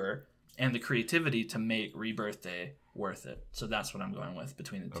endure and the creativity to make Rebirth Day worth it. So that's what I'm going with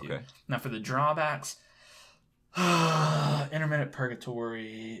between the two. Okay. Now, for the drawbacks, Intermittent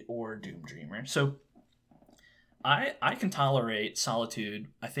Purgatory or Doom Dreamer. So I can tolerate solitude,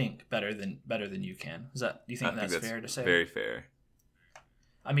 I think, better than you can. Do you think that's fair to say? Very fair.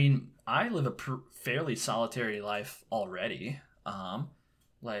 I live a fairly solitary life already. I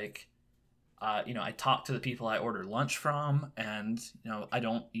talk to the people I order lunch from, and I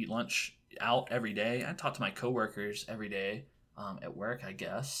don't eat lunch out every day. I talk to my coworkers every day at work, I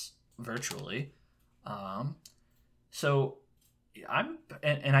guess, virtually. So I'm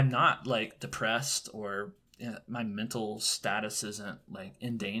not like depressed, or my mental status isn't like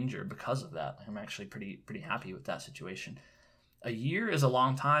in danger because of that. I'm actually pretty happy with that situation. A year is a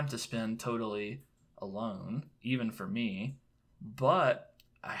long time to spend totally alone, even for me, but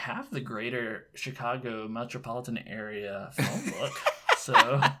I have the Greater Chicago Metropolitan Area phone book, so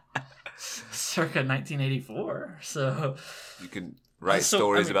circa 1984. So you can write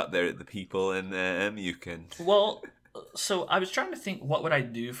stories about the people in them. You can. Well, so I was trying to think what would I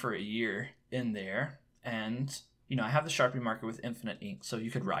do for a year in there, and I have the Sharpie marker with infinite ink, so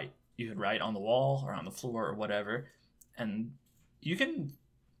you could write. You could write on the wall or on the floor or whatever, and you can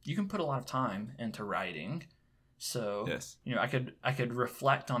put a lot of time into writing. So yes. I could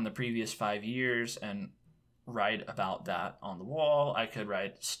reflect on the previous 5 years and write about that on the wall. I could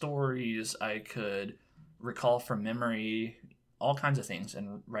write stories. I could recall from memory all kinds of things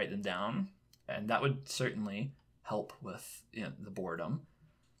and write them down, and that would certainly help with the boredom.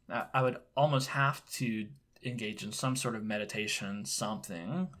 I would almost have to engage in some sort of meditation,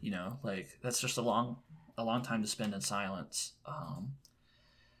 something. Like that's just a long time to spend in silence.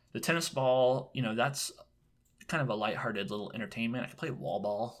 The tennis ball, that's kind of a lighthearted little entertainment. I could play wall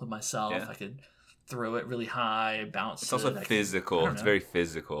ball with myself. Yeah. I could throw it really high, bounce. It's also physical. It's very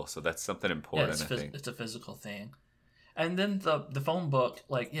physical, so that's something important. I think it's a physical thing. And then the phone book,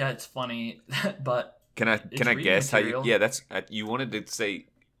 it's funny, but can I guess material. How you? Yeah, that's you wanted to say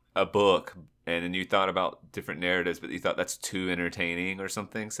a book, and then you thought about different narratives, but you thought that's too entertaining or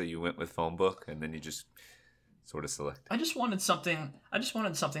something, so you went with phone book, and then you just sort of select. I just wanted something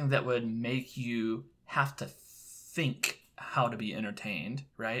that would make you have to think how to be entertained,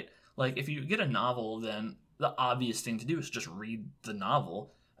 right? Like if you get a novel, then the obvious thing to do is just read the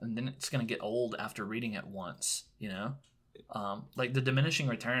novel, and then it's going to get old after reading it once, like the diminishing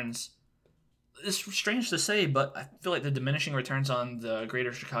returns. It's strange to say, but I feel like the diminishing returns on the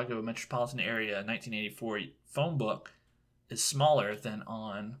Greater Chicago Metropolitan Area 1984 phone book is smaller than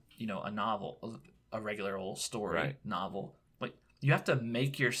on, a novel, a regular old story novel. Like you have to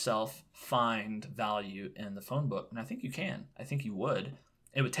make yourself find value in the phone book, and I think you can. I think you would.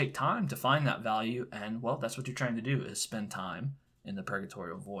 It would take time to find that value, and well, that's what you're trying to do is spend time in the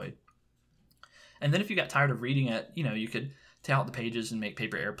purgatorial void. And then if you got tired of reading it, you could take out the pages and make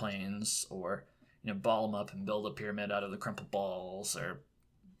paper airplanes, or ball them up and build a pyramid out of the crumpled balls, or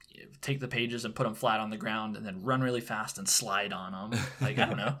take the pages and put them flat on the ground and then run really fast and slide on them. Like I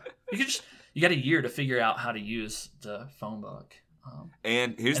don't know. You got a year to figure out how to use the phone book.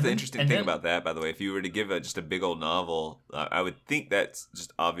 And here's the interesting thing about that, by the way. If you were to give just a big old novel, I would think that's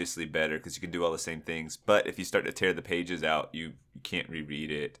just obviously better because you can do all the same things. But if you start to tear the pages out, you can't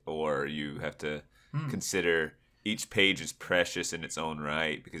reread it, or you have to consider each page is precious in its own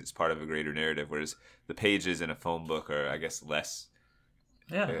right because it's part of a greater narrative, whereas the pages in a phone book are, I guess, less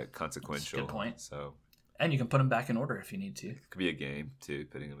consequential. That's a good point. So, and you can put them back in order if you need to. It could be a game, too,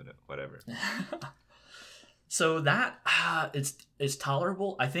 putting them in whatever. So that, it's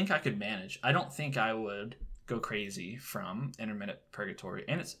tolerable. I think I could manage. I don't think I would go crazy from intermittent purgatory.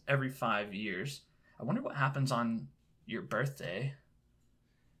 And it's every 5 years. I wonder what happens on your birthday.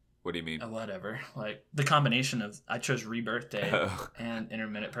 What do you mean? Whatever. Like the combination of, I chose rebirthday and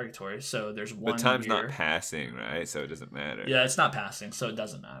intermittent purgatory. So there's one. But time's not passing, right? So it doesn't matter. Yeah, it's not passing, so it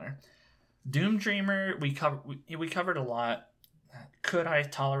doesn't matter. Doom Dreamer, we covered a lot. Could I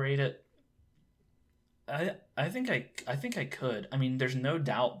tolerate it? I think I could. I mean, there's no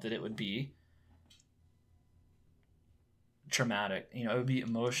doubt that it would be traumatic. It would be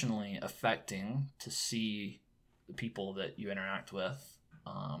emotionally affecting to see the people that you interact with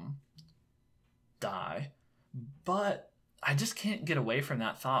die. But I just can't get away from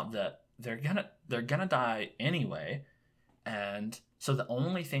that thought that they're gonna die anyway, and so the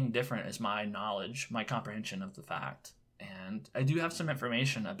only thing different is my knowledge, my comprehension of the fact. And I do have some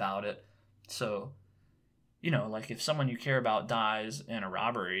information about it. So, like if someone you care about dies in a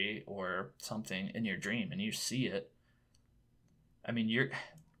robbery or something in your dream and you see it, I mean, your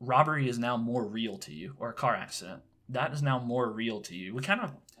robbery is now more real to you, or a car accident. That is now more real to you. We kind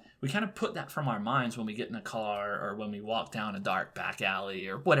of put that from our minds when we get in a car or when we walk down a dark back alley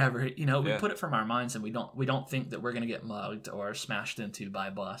or whatever. We put it from our minds, and we don't think that we're going to get mugged or smashed into by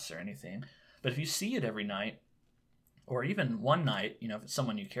a bus or anything. But if you see it every night, or even one night, if it's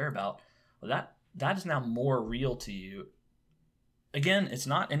someone you care about, well, that is now more real to you. Again, it's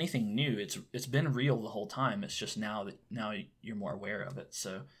not anything new. It's been real the whole time. It's just now you're more aware of it.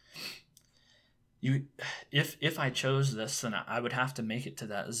 So if I chose this, then I would have to make it to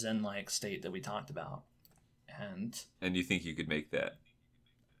that Zen-like state that we talked about. And you think you could make that?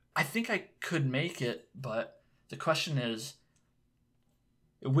 I think I could make it, but the question is,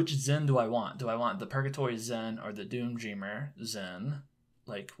 which Zen do I want? Do I want the Purgatory Zen or the Doom Dreamer Zen?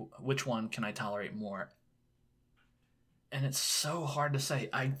 Like, which one can I tolerate more? And it's so hard to say.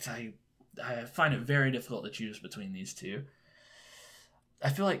 I find it very difficult to choose between these two. I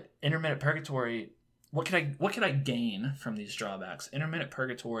feel like intermittent purgatory. What could I gain from these drawbacks? Intermittent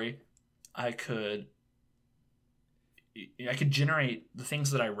purgatory, I could generate the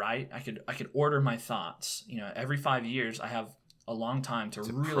things that I write. I could order my thoughts. Every 5 years, I have a long time to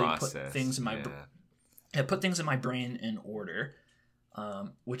really process. Put things in my put things in my brain in order,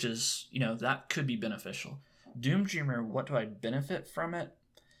 which is that could be beneficial. Doom Dreamer, what do I benefit from it?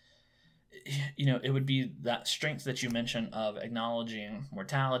 It would be that strength that you mentioned of acknowledging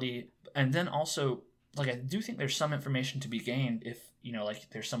mortality, and then also, like, I do think there's some information to be gained if like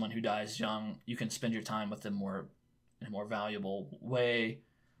there's someone who dies young, you can spend your time with them in a more valuable way,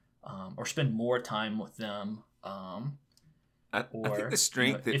 or spend more time with them. I think the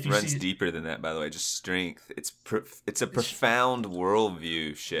strength it runs deeper than that. By the way, just strength. It's a profound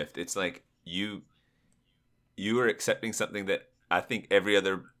worldview shift. It's like you are accepting something that I think every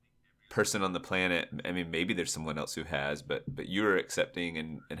other person on the planet, I mean, maybe there's someone else who has, but you're accepting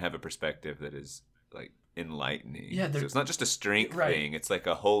and have a perspective that is like enlightening. Yeah, so it's not just a strength thing. It's like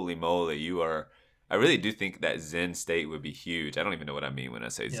a holy moly, you are. I really do think that Zen state would be huge. I don't even know what I mean when I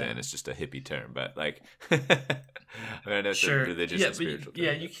say Zen. It's just a hippie term, but like, I know it's a religious and spiritual term.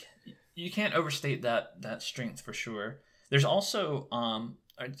 Yeah, you can't overstate that strength for sure. There's also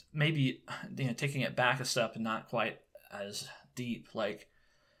maybe taking it back a step and not quite as deep. Like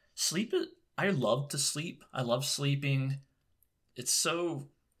sleep. I love to sleep. I love sleeping. It's so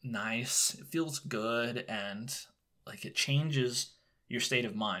nice. It feels good, and like it changes your state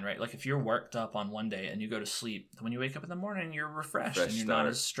of mind, right? Like if you're worked up on one day and you go to sleep, when you wake up in the morning, you're refreshed and you're not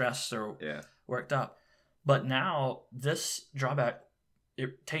as stressed or worked up. But now this drawback,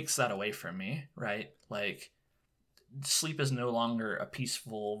 it takes that away from me, right? Like sleep is no longer a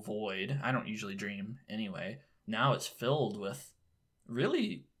peaceful void. I don't usually dream anyway. Now it's filled with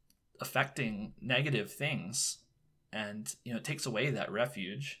really affecting negative things, and it takes away that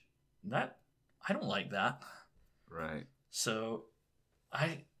refuge. That I don't like that. Right. So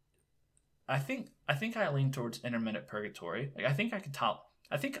I think I lean towards intermittent purgatory. Like I think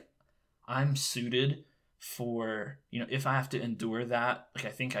I'm suited for, if I have to endure that, like I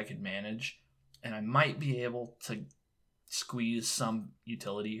think I could manage, and I might be able to squeeze some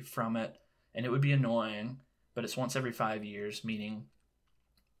utility from it, and it would be annoying, but it's once every 5 years, meaning,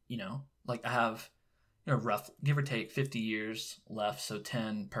 like I have, rough, give or take 50 years left, so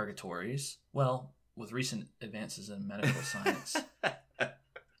 10 purgatories. Well, with recent advances in medical science,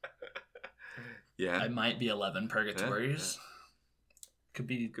 I might be 11 purgatories. Yeah. Could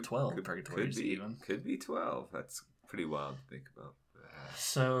be 12 purgatories even. Could be 12. That's pretty wild to think about.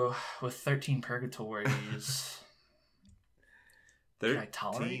 So with 13 purgatories,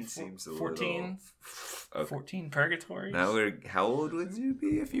 13 seems a 14, little... Okay. 14 purgatories. Now how old would you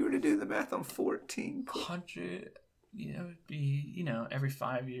be if you were to do the math on 14? 100, it'd be, every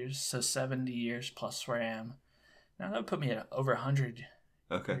 5 years, so 70 years plus where I am. Now that would put me at over 100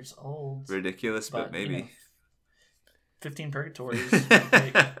 years old. Ridiculous, but maybe. 15 purgatories.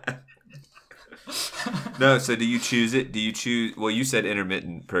 No, so do you choose it? Well, you said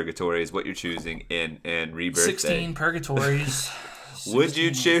intermittent purgatory is what you're choosing in Rebirth 16 purgatories. Would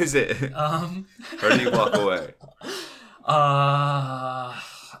you choose it? Or do you walk away? I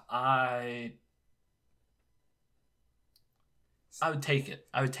would take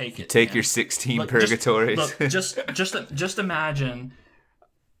it. Take your 16 purgatories. Just imagine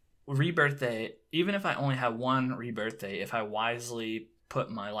Rebirth Day. Even if I only have one Rebirth Day, if I wisely put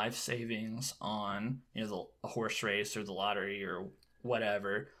my life savings on, a horse race or the lottery or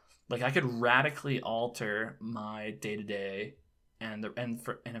whatever, like I could radically alter my day to day and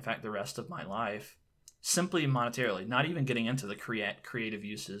in fact the rest of my life simply monetarily. Not even getting into the creative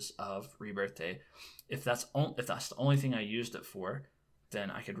uses of Rebirth Day. If that's the only thing I used it for, then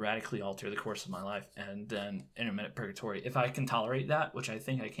I could radically alter the course of my life. And then intermittent purgatory, if I can tolerate that, which I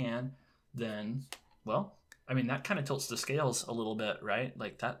think I can, then, well, I mean, that kind of tilts the scales a little bit, right?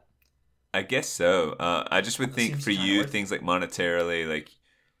 Like that. I guess so. I just would think for you, things like monetarily, like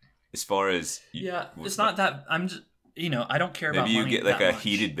as far as... it's not that... I'm just... I don't care about money. Maybe you get like a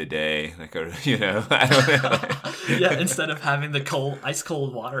heated bidet, like a, I don't know. Yeah, instead of having the ice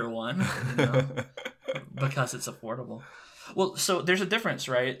cold water one, because it's affordable. Well, so there's a difference,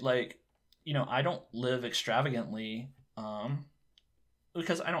 right? Like, I don't live extravagantly,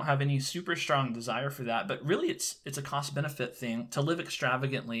 because I don't have any super strong desire for that. But really, it's a cost benefit thing. To live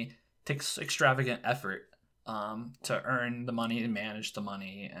extravagantly takes extravagant effort, to earn the money and manage the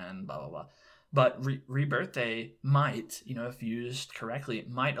money and blah blah blah. But Rebirth Day might, if used correctly,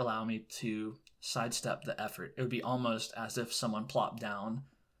 might allow me to sidestep the effort. It would be almost as if someone plopped down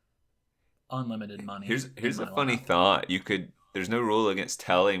unlimited money. Here's a funny thought. You could there's no rule against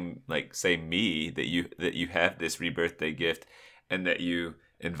telling, like, say me that you have this rebirthday gift and that you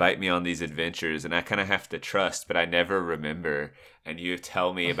invite me on these adventures, and I kind of have to trust, but I never remember. And you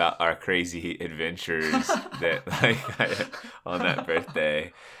tell me about our crazy adventures that on that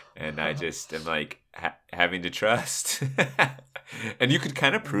birthday, and I just am like having to trust. And you could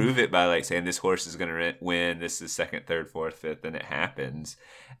kind of prove it by like saying this horse is gonna win. This is second, third, fourth, fifth, and it happens.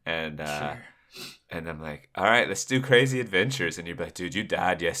 And Sure. and I'm like, all right, let's do crazy adventures. And you're like, dude, you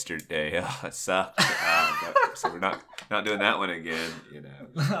died yesterday. Oh, that sucked. So we're not doing that one again, you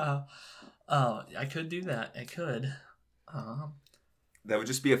know. Oh, I could do that. I could. That would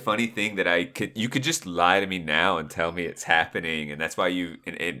just be a funny thing that you could just lie to me now and tell me it's happening. And that's why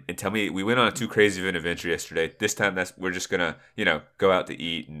and tell me we went on a too crazy of an adventure yesterday. This time we're just gonna, you know, go out to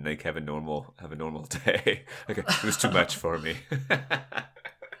eat and like have a normal day. Like it was too much for me.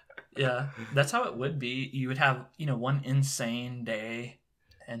 Yeah, that's how it would be. You would have, you know, one insane day,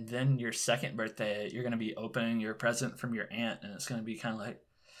 and then your second birthday, you're going to be opening your present from your aunt, and it's going to be kind of like,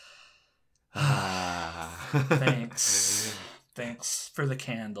 thanks for the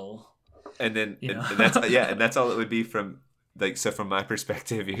candle. And then, you know? and that's all it would be from, like, so from my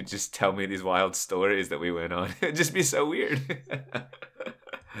perspective, you just tell me these wild stories that we went on. It'd just be so weird.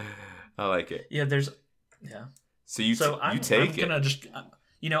 I like it. Yeah, So you take I'm it. Gonna just,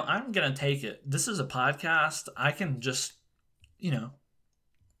 you know, I'm going to take it. This is a podcast. I can just, you know,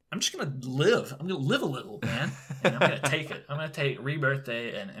 I'm just going to live. I'm going to live a little, man. And I'm going to take it. I'm going to take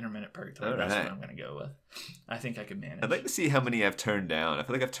rebirthday and intermittent purgatory. That's what I'm going to go with. I think I could manage. I'd like to see how many I've turned down. I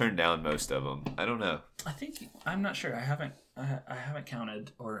feel like I've turned down most of them. I don't know. I'm not sure. I haven't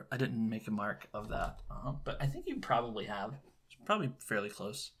counted, or I didn't make a mark of that. But I think you probably have. It's probably fairly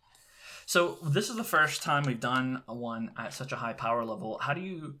close. So this is the first time we've done one at such a high power level. How do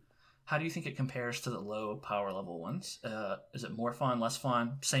you think it compares to the low power level ones? Is it more fun, less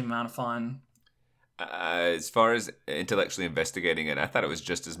fun, same amount of fun? As far as intellectually investigating it, I thought it was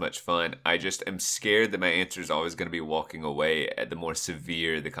just as much fun. I just am scared that my answer is always going to be walking away. The more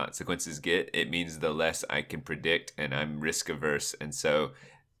severe the consequences get, it means the less I can predict, and I'm risk averse. And so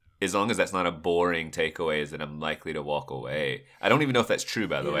as long as that's not a boring takeaway, is that I'm likely to walk away. I don't even know if that's true,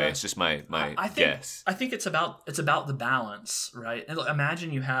 by the way. It's just my guess. I think it's about the balance, right? And look,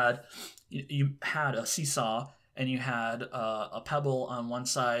 imagine you had a seesaw, and you had a pebble on one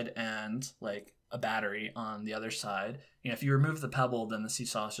side and like a battery on the other side. You know, if you remove the pebble, then the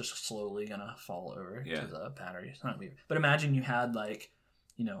seesaw is just slowly gonna fall over to the battery. It's not weird. But imagine you had like,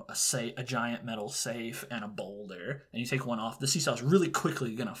 you know, a giant metal safe and a boulder, and you take one off, the seesaw is really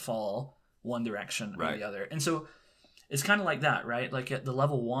quickly going to fall one direction or the other. And so it's kind of like that, right? Like at the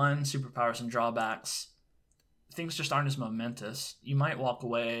level 1, superpowers and drawbacks, things just aren't as momentous. You might walk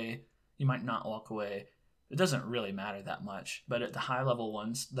away, you might not walk away. It doesn't really matter that much. But at the high level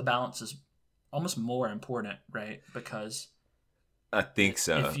ones, the balance is almost more important, right? Because I think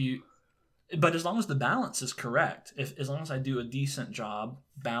so. But as long as the balance is correct, as long as I do a decent job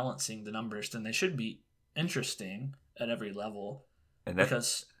balancing the numbers, then they should be interesting at every level.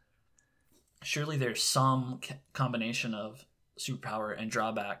 Because surely there's some combination of superpower and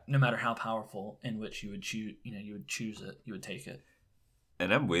drawback, no matter how powerful, in which you would choose. You know, you would choose it. You would take it.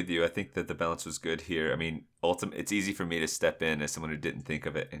 And I'm with you. I think that the balance was good here. I mean, it's easy for me to step in as someone who didn't think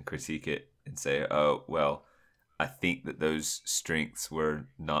of it and critique it and say, "Oh, well, I think that those strengths were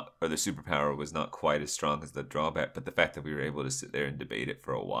not, or the superpower was not quite as strong as the drawback." But the fact that we were able to sit there and debate it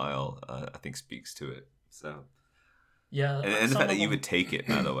for a while, I think speaks to it. So, yeah, and the fact that you would take it,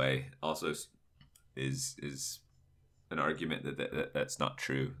 by the way, also is an argument that's not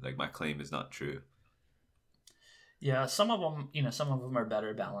true. Like my claim is not true. Yeah, some of them are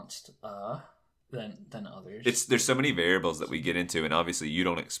better balanced than others. There's so many variables that we get into, and obviously you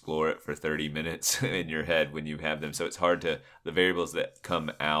don't explore it for 30 minutes in your head when you have them. So it's hard the variables that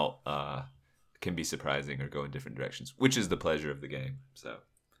come out can be surprising or go in different directions, which is the pleasure of the game. So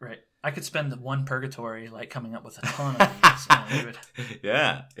right, I could spend one purgatory like coming up with a ton of these. And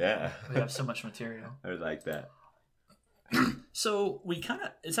yeah. We have so much material. I would like that. So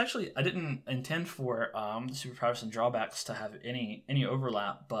it's actually, I didn't intend for the superpowers and drawbacks to have any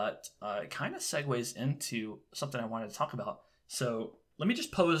overlap, but it kind of segues into something I wanted to talk about. So let me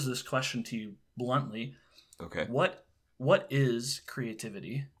just pose this question to you bluntly. Okay. What is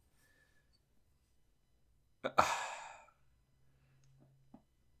creativity?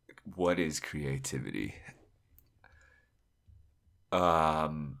 What is creativity?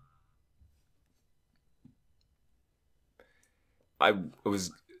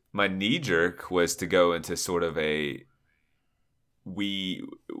 My knee jerk was to go into sort of a we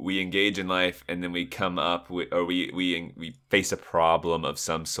engage in life, and then we come up with, or we face a problem of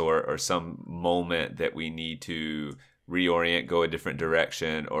some sort, or some moment that we need to reorient, go a different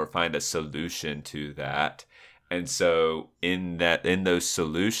direction, or find a solution to that. And so in those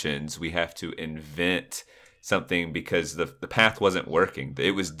solutions, we have to invent something, because the path wasn't working.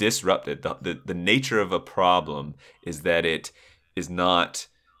 It was disrupted. The nature of a problem is that it is not,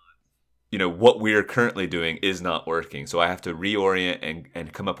 what we're currently doing is not working. So I have to reorient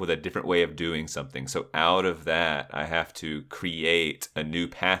and come up with a different way of doing something. So out of that, I have to create a new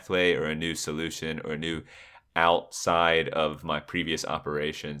pathway, or a new solution, or a new outside of my previous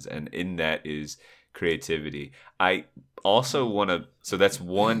operations. And in that is creativity. I also want to, so that's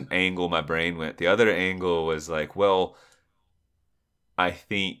one angle my brain went. The other angle was like, well, I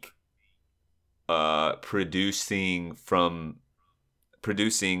think producing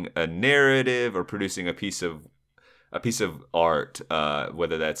a narrative, or producing a piece of art,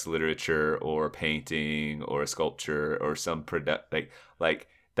 whether that's literature or painting or a sculpture or some product, like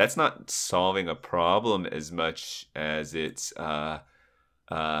that's not solving a problem as much as it's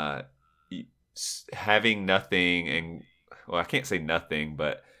having nothing, and I can't say nothing,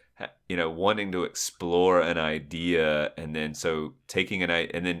 but wanting to explore an idea, and then taking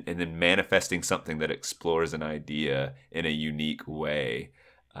and then manifesting something that explores an idea in a unique way.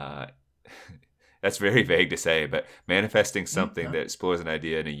 That's very vague to say, but manifesting something that explores an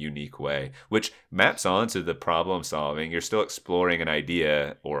idea in a unique way, which maps onto the problem solving. You're still exploring an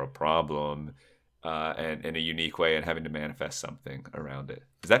idea or a problem, and in a unique way, and having to manifest something around it.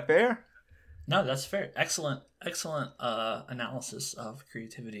 Is that fair? No, that's fair. Excellent analysis of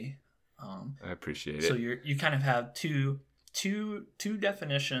creativity. I appreciate it. So you kind of have two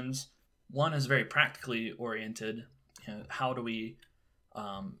definitions. One is very practically oriented. How do we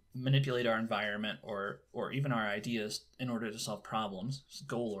manipulate our environment or even our ideas in order to solve problems? It's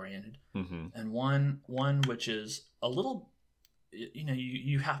goal oriented. Mm-hmm. And one which is a little,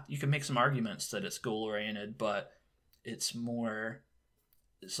 you can make some arguments that it's goal oriented, but it's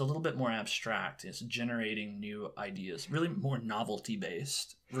a little bit more abstract. It's generating new ideas, really more novelty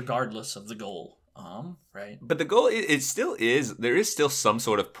based, regardless of the goal. Right. But the goal, it still is, there is still some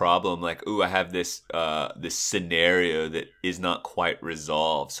sort of problem, like, I have this scenario that is not quite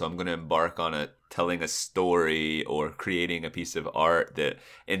resolved, so I'm going to embark on telling a story or creating a piece of art that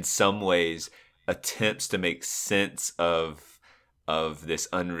in some ways attempts to make sense of this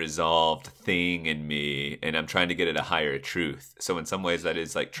unresolved thing in me, and I'm trying to get at a higher truth. So in some ways that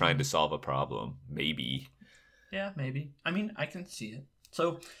is like trying to solve a problem, maybe. Yeah, maybe. I mean, I can see it.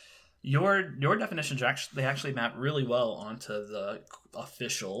 So your definitions actually map really well onto the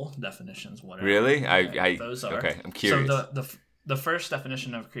official definitions, whatever. Really? Those are. Okay, I'm curious. So the first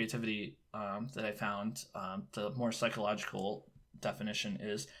definition of creativity that I found, the more psychological definition,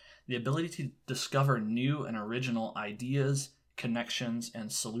 is the ability to discover new and original ideas, connections,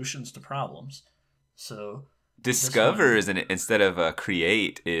 and solutions to problems. So discover instead of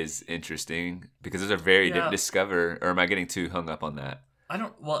create is interesting, because those are very discover. Or am I getting too hung up on that?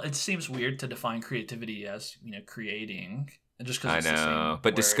 Well, it seems weird to define creativity as creating, just because I know,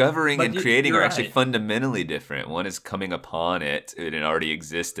 but discovering and creating are actually fundamentally different. One is coming upon it, and it already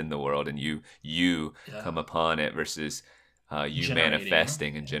exists in the world, and you come upon it, versus you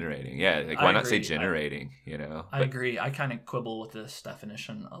manifesting and generating. Yeah, like why not say generating? I agree. I kind of quibble with this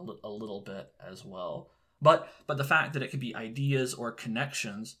definition a little bit as well. But the fact that it could be ideas or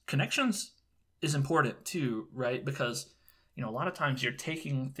connections is important too, right? Because a lot of times you're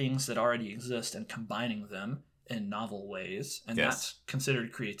taking things that already exist and combining them in novel ways, and that's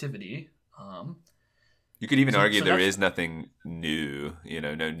considered creativity. You could even argue there is nothing new,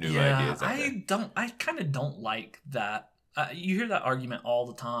 no new ideas. I kind of don't like that. You hear that argument all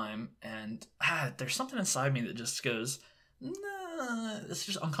the time, and there's something inside me that just goes, nah, it's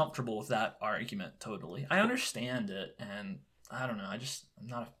just uncomfortable with that argument. Totally, I understand it, and I don't know. I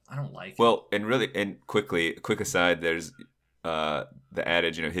don't like it. Well, and quick aside, there's the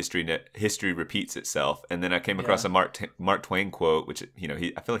adage, history repeats itself. And then I came across a Mark Twain quote, which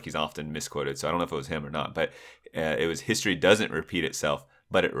I feel like he's often misquoted, so I don't know if it was him or not, but it was, history doesn't repeat itself,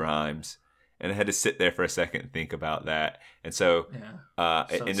 but it rhymes. And I had to sit there for a second and think about that. And so,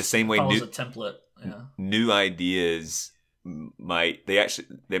 in the same way, a template. Yeah. New ideas might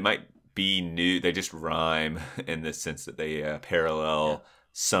be new. They just rhyme in the sense that they parallel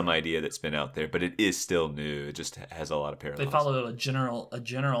some idea that's been out there, but it is still new. It just has a lot of parallels. They follow a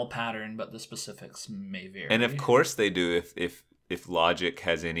general pattern, but the specifics may vary. And of course they do. If logic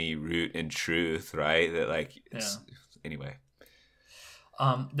has any root in truth, right? That anyway.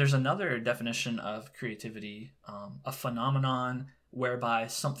 There's another definition of creativity, a phenomenon whereby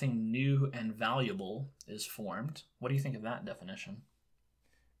something new and valuable is formed. What do you think of that definition?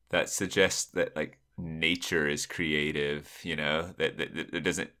 That suggests that like nature is creative, that it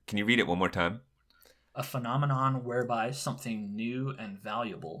doesn't. Can you read it one more time? A phenomenon whereby something new and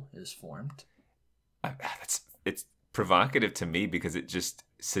valuable is formed. It's provocative to me because it just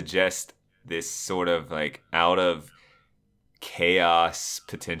suggests this sort of like out of chaos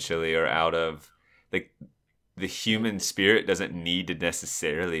potentially, or out of like the human spirit doesn't need to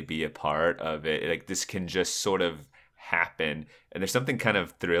necessarily be a part of it. Like this can just sort of happen, and there's something kind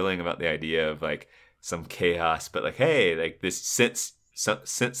of thrilling about the idea of like some chaos, but like, hey, like this sense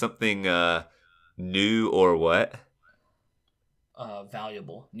something new, or what?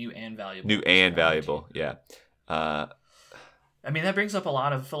 Valuable, new and valuable. New and valuable, yeah. I mean, that brings up a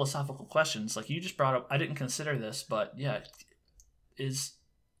lot of philosophical questions. Like you just brought up, I didn't consider this, but yeah, is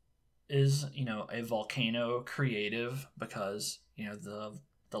a volcano creative because the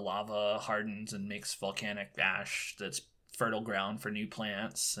lava hardens and makes volcanic ash that's fertile ground for new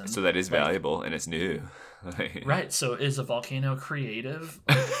plants, and so that is valuable and it's new. Right. So is a volcano creative?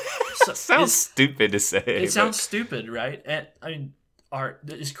 Sounds stupid to say. It sounds stupid, right? And I mean,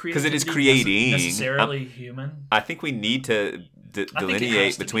 is creativity because it is creating necessarily human? I think we need to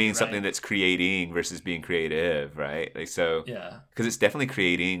delineate between right? something that's creating versus being creative, right? Like so, yeah, because it's definitely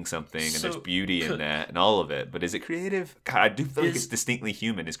creating something, and there's beauty in that and all of it. But is it creative? God, I do feel like it's distinctly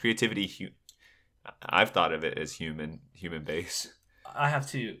human. Is creativity? I've thought of it as human base. I have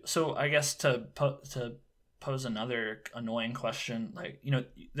to. So I guess to pose another annoying question, like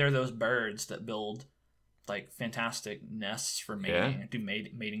there are those birds that build like fantastic nests for mating, do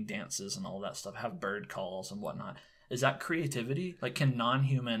mating dances and all that stuff, have bird calls and whatnot. Is that creativity? Like, can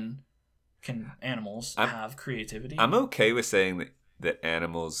animals have creativity? I'm okay with saying that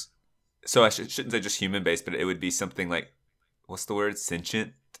animals. So I shouldn't say just human based, but it would be something like, what's the word?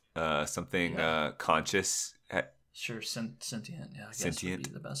 Sentient, something conscious. Sure, sentient. Yeah, I guess sentient. Would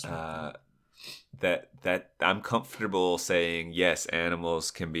be the best word. That I'm comfortable saying yes, animals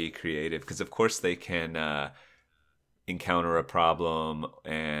can be creative because of course they can encounter a problem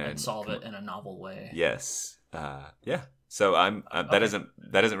and solve it in a novel way. Yes. Yeah. So that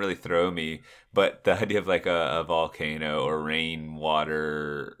doesn't really throw me, but the idea of like a volcano or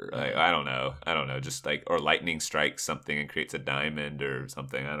rainwater, like, I don't know, just like, or lightning strikes something and creates a diamond or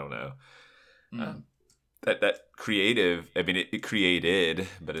something. I don't know. That creative. I mean, it created,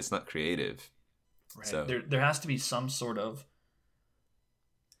 but it's not creative. Right. So there has to be some sort of.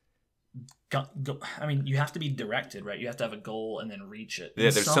 I mean, you have to be directed, right? You have to have a goal and then reach it.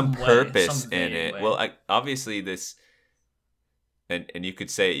 Yeah, there's some purpose in it. Way. Well, obviously this, and you could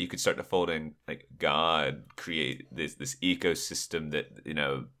start to fold in like God create this ecosystem that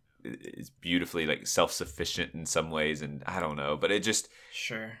is beautifully like self-sufficient in some ways, and I don't know, but it just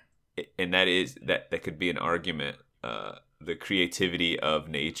sure. And that could be an argument. The creativity of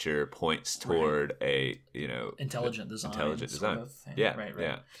nature points toward a intelligent design. Sort of thing. Yeah, right.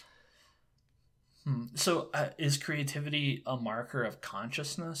 Yeah. So is creativity a marker of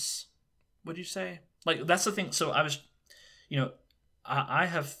consciousness, would you say? Like, that's the thing. So I was, I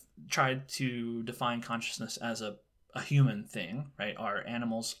have tried to define consciousness as a human thing, right? Are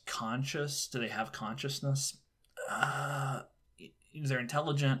animals conscious? Do they have consciousness? They're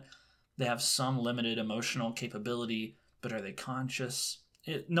intelligent. They have some limited emotional capability, but are they conscious?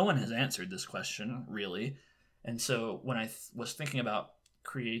 No one has answered this question, really. And so when I was thinking about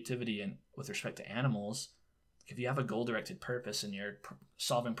creativity and with respect to animals, if you have a goal-directed purpose and you're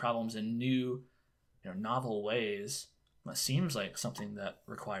solving problems in new, novel ways, that seems like something that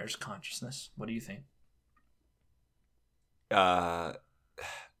requires consciousness. What do you think?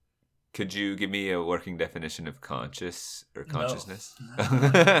 Could you give me a working definition of conscious or consciousness?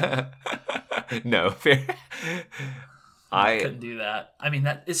 No, fair. I couldn't do that. I mean,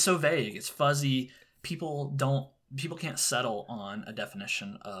 that is so vague. It's fuzzy. People can't settle on a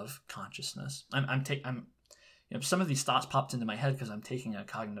definition of consciousness. Some of these thoughts popped into my head because I'm taking a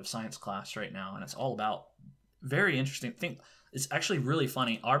cognitive science class right now, and it's all about very interesting thing. It's actually really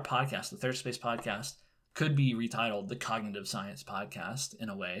funny. Our podcast, the Third Space Podcast, could be retitled the Cognitive Science Podcast in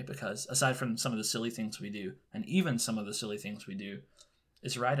a way, because aside from some of the silly things we do, and even some of the silly things we do,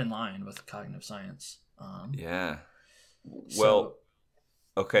 it's right in line with cognitive science. Yeah. Well,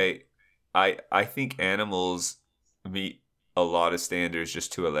 okay. I think animals meet a lot of standards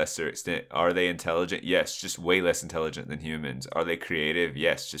just to a lesser extent. Are they intelligent? Yes, just way less intelligent than humans. Are they creative?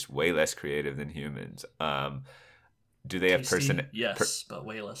 Yes, just way less creative than humans. Do they have person? Yes, but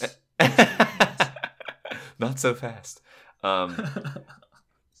way less. Not so fast.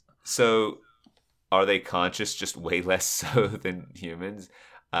 So are they conscious, just way less so than humans?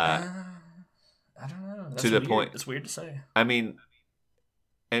 Uh, I don't know. That's to the weird. point. It's weird to say. I mean,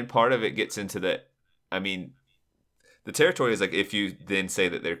 and part of it gets into that. I mean, the territory is like if you then say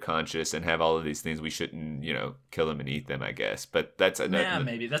that they're conscious and have all of these things, we shouldn't, kill them and eat them, I guess. But that's Yeah,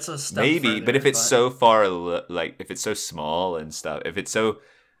 maybe that's a step maybe. further, But if it's so far, like if it's so small and stuff, if it's so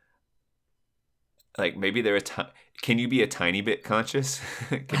like maybe they're can you be a tiny bit conscious?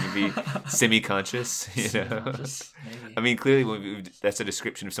 Can you be semi-conscious? Semi-conscious, maybe. I mean, clearly that's a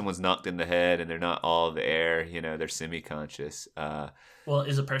description of someone's knocked in the head and they're not all there. They're semi-conscious. Well,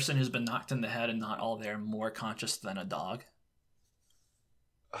 is a person who's been knocked in the head and not all there more conscious than a dog?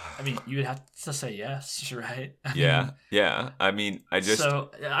 I mean, you would have to say yes, right? Yeah. I mean,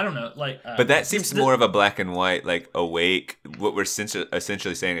 So I don't know, like. But that seems more of a black and white, like awake. What we're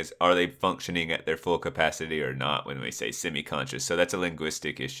essentially saying is, are they functioning at their full capacity or not? When we say semi-conscious, so that's a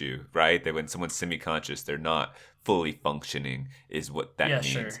linguistic issue, right? That when someone's semi-conscious, they're not fully functioning, is what that means.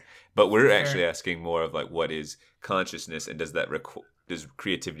 Sure. But we're actually asking more of like, what is consciousness, and does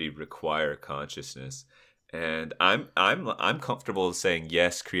creativity require consciousness? And I'm comfortable saying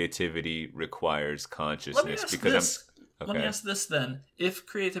yes, creativity requires consciousness Let me ask this then: if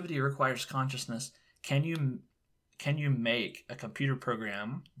creativity requires consciousness, can you make a computer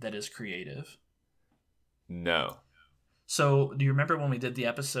program that is creative? No. So, do you remember when we did the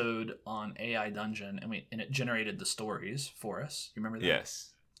episode on AI Dungeon and it generated the stories for us? You remember that?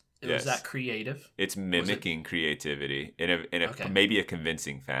 Yes. Was that creative? It's mimicking creativity in a maybe a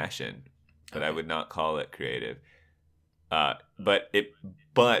convincing fashion. But I would not call it creative. But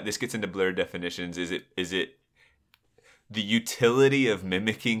this gets into blurred definitions. Is it the utility of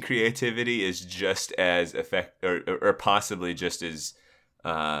mimicking creativity is just as or possibly just as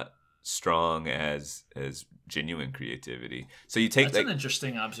strong as genuine creativity? So you take that's an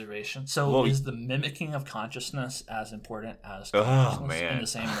interesting observation. So is the mimicking of consciousness as important as consciousness in the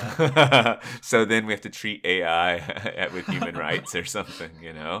same way? So then we have to treat AI with human rights or something,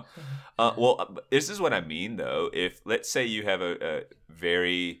 Well, this is what I mean, though. If let's say you have a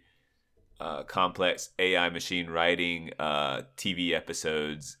very complex AI machine writing TV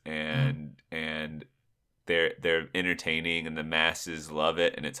episodes and they're entertaining and the masses love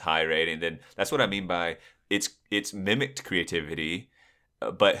it and it's high rating, then that's what I mean by it's mimicked creativity,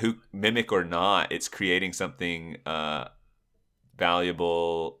 but who mimic or not, it's creating something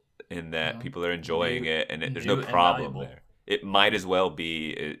valuable in that people are enjoying it, and there's no problem there. It might as well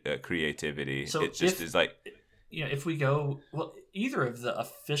be a creativity. So it just is like, if we go, well, either of the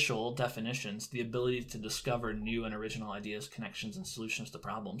official definitions, the ability to discover new and original ideas, connections, and solutions to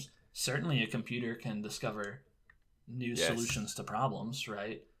problems. Certainly a computer can discover new solutions to problems,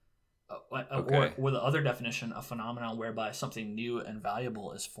 right? Or the other definition, a phenomenon whereby something new and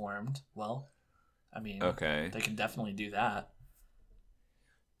valuable is formed. Well, I mean, they can definitely do that.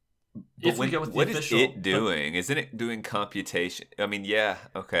 But what is it doing? Isn't it doing computation? I mean, yeah,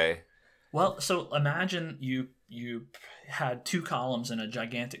 okay. Well, so imagine you had two columns in a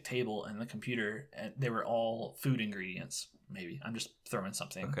gigantic table in the computer, and they were all food ingredients. Maybe I'm just throwing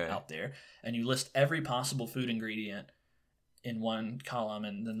something out there, and you list every possible food ingredient in one column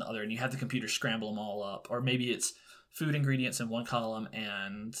and then the other, and you have the computer scramble them all up. Or maybe it's food ingredients in one column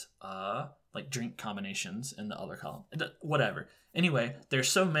and like drink combinations in the other column. Whatever. Anyway, there's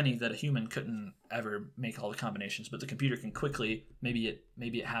so many that a human couldn't ever make all the combinations, but the computer can quickly. Maybe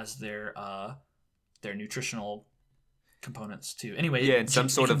it has their nutritional components too. Anyway, and some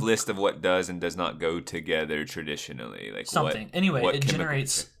sort of list of what does and does not go together traditionally, like something. It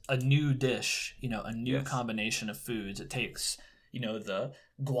generates a new dish, a new combination of foods. It takes, the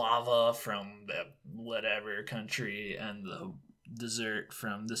guava from the whatever country and the dessert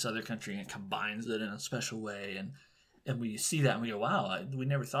from this other country and combines it in a special way, and we see that and we go, wow, we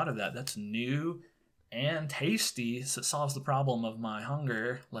never thought of that. That's new and tasty, so it solves the problem of my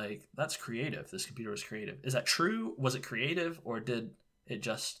hunger. Like, that's creative. This computer was creative. Is that true? Was it creative, or did it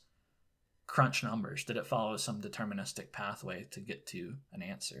just crunch numbers? Did it follow some deterministic pathway to get to an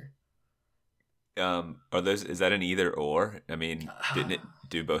answer? Is that an either or? I mean, didn't it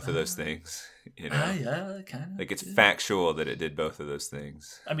do both of those things? Yeah, kind of. Like, it's factual that it did both of those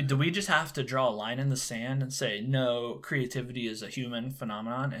things. I mean, do we just have to draw a line in the sand and say, no, creativity is a human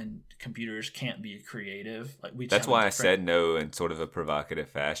phenomenon and computers can't be creative? Like, that's why I said no in sort of a provocative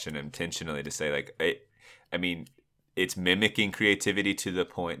fashion, intentionally, to say, like, it's mimicking creativity to the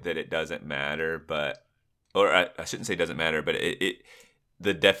point that it doesn't matter, or I shouldn't say it doesn't matter, but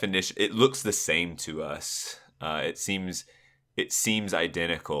the definition, it looks the same to us. It seems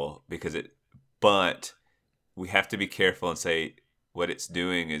identical but we have to be careful and say what it's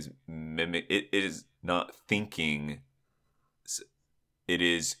doing is mimic. It is not thinking. It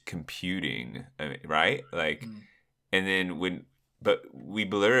is computing, I mean, right? Like, and then but we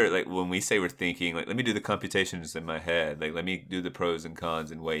blur, like when we say we're thinking, like, let me do the computations in my head, like let me do the pros and cons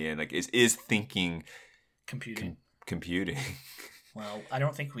and weigh in. Like, is thinking Computing. Computing? Well, I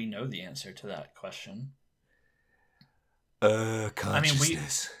don't think we know the answer to that question.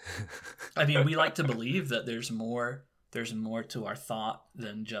 Consciousness. We like to believe that there's more to our thought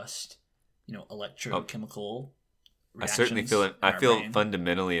than just, electrochemical reactions. I feel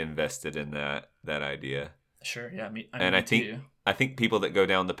fundamentally invested in that idea. Sure, yeah, I think people that go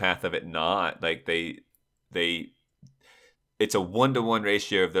down the path of it not, like they it's a 1-to-1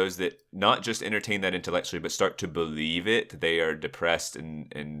 ratio of those that not just entertain that intellectually but start to believe it, they are depressed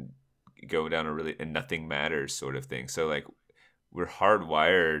and go down a really and nothing matters sort of thing. So like we're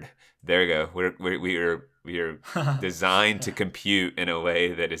hardwired. There you go. We are designed to compute in a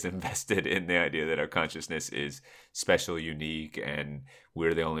way that is invested in the idea that our consciousness is special, unique, and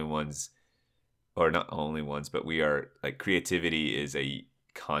we're the only ones, or not only ones, but we are, like, creativity is a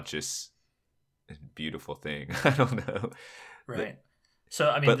conscious and beautiful thing. I don't know. Right.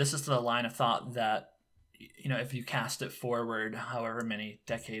 So, this is the line of thought that, if you cast it forward however many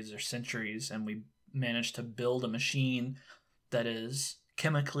decades or centuries, and we manage to build a machine that is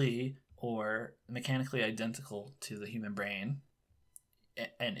chemically or mechanically identical to the human brain,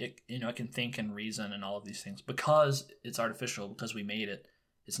 and it can think and reason and all of these things, because it's artificial, because we made it,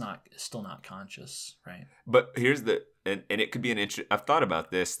 it's still not conscious, right? But here's and it could be I've thought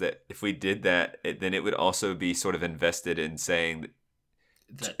about this, that if we did that, then it would also be sort of invested in saying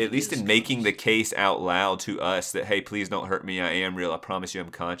that at least in making the case out loud to us that, hey, please don't hurt me, I am real, I promise you I'm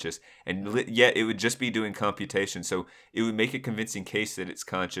conscious. And yet it would just be doing computation. So it would make a convincing case that it's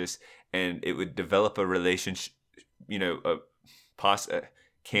conscious, and it would develop a relationship, it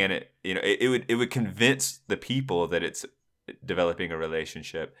would convince the people that it's developing a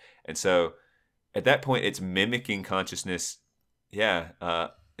relationship. And so at that point it's mimicking consciousness,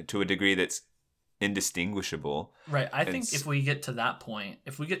 to a degree that's indistinguishable. Right. I think if we get to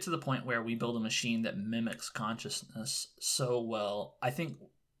the point where we build a machine that mimics consciousness so well, I think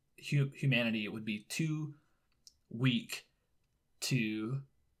humanity would be too weak to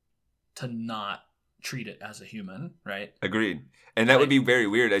not treat it as a human, right? Agreed. And that would be very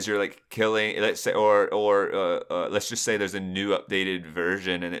weird, as you're like killing, let's say, or let's just say there's a new updated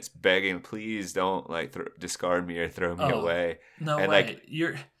version and it's begging, please don't like discard me or throw me away. No way.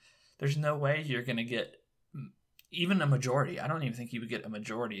 There's no way you're going to get even a majority. I don't even think you would get a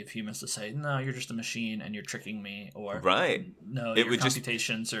majority of humans to say, no, you're just a machine and you're tricking me, or right. No, your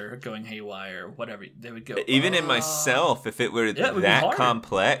computations are going haywire, or whatever. They would go. Even in myself, if it were that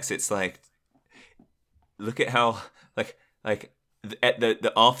complex, it's like, look at how like at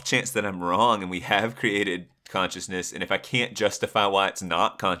the off chance that I'm wrong and we have created consciousness, and if I can't justify why it's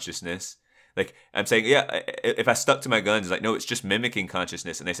not consciousness, like I'm saying, if I stuck to my guns, like, no, it's just mimicking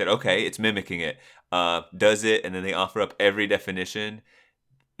consciousness, and they said, okay, it's mimicking it, does it, and then they offer up every definition,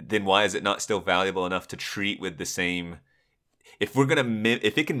 then why is it not still valuable enough to treat with the same? If we're gonna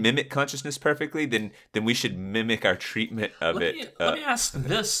if it can mimic consciousness perfectly, then we should mimic our treatment of it. Let me ask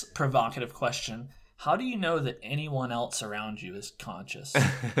this provocative question. How do you know that anyone else around you is conscious?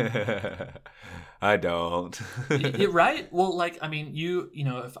 I don't. Right? Well,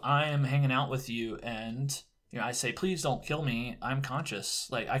 if I am hanging out with you and I say, please don't kill me, I'm conscious.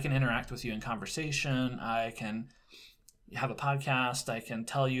 Like, I can interact with you in conversation. I can have a podcast. I can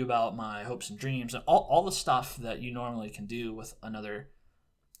tell you about my hopes and dreams and all the stuff that you normally can do with another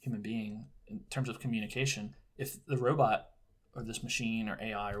human being in terms of communication. If the robot or this machine or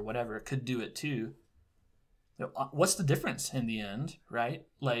AI or whatever could do it too, what's the difference in the end, right?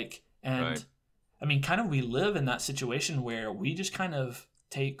 Like, and right. Kind of we live in that situation where we just kind of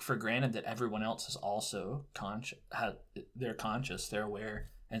take for granted that everyone else is also conscious, they're conscious, they're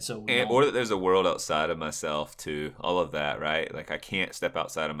aware, and so or that there's a world outside of myself too. All of that, right? Like, I can't step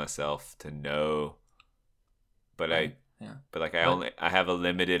outside of myself to know, but right. I have a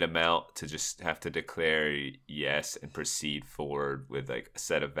limited amount to just have to declare yes and proceed forward with like a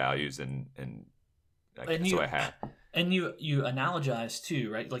set of values and that's what I have. And you analogize too,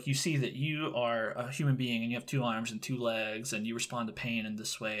 right? Like, you see that you are a human being and you have 2 arms and 2 legs, and you respond to pain in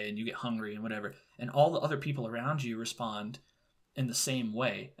this way, and you get hungry and whatever, and all the other people around you respond in the same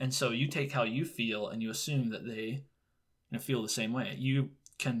way. And so you take how you feel and you assume that they feel the same way. You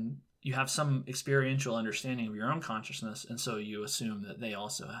have some experiential understanding of your own consciousness, and so you assume that they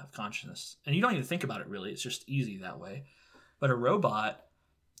also have consciousness. And you don't even think about it really. It's just easy that way. But a robot,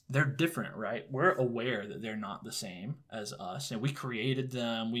 they're different, right? We're aware that they're not the same as us, and we created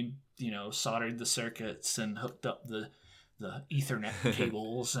them. We, soldered the circuits and hooked up the Ethernet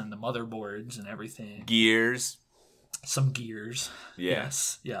cables and the motherboards and everything. Gears. Some gears. Yeah.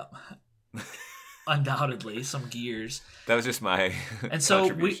 Yes. Yeah. Undoubtedly, some gears. That was just my and so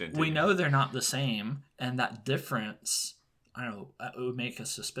contribution. we know they're not the same, and that difference, I don't know, it would make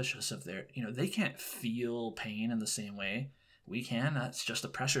us suspicious of their. They can't feel pain in the same way we can. That's just a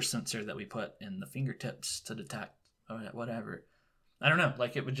pressure sensor that we put in the fingertips to detect whatever. I don't know.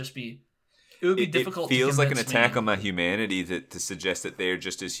 Like, it would be difficult. It feels to like an attack me. on my humanity to suggest that they're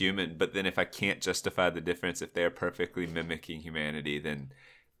just as human. But then if I can't justify the difference, if they're perfectly mimicking humanity,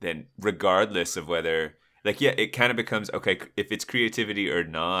 then regardless of whether, like, yeah, it kind of becomes, okay, if it's creativity or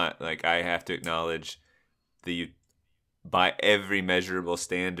not, like, I have to acknowledge by every measurable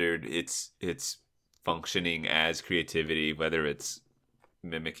standard, it's functioning as creativity, whether it's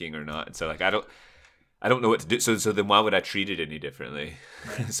mimicking or not. And so, like, I don't know what to do. So then why would I treat it any differently?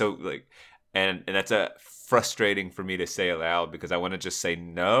 Right. So, like, and that's frustrating for me to say aloud, because I want to just say,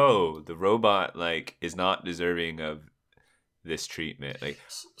 no, the robot, like, is not deserving of this treatment. Like,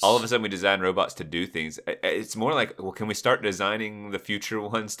 all of a sudden we design robots to do things. It's more like, well, can we start designing the future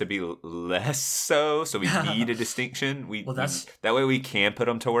ones to be less so we need a distinction. That way we can put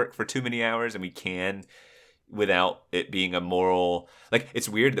them to work for too many hours, and we can, without it being a moral, like, it's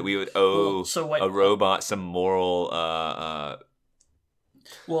weird that we would owe a robot some moral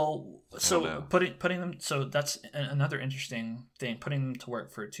putting them, so that's another interesting thing, putting them to work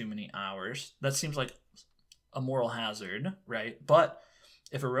for too many hours. That seems like a moral hazard, right? But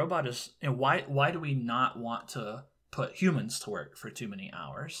if a robot is, why do we not want to put humans to work for too many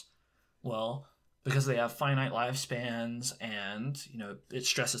hours? Well, because they have finite lifespans, and it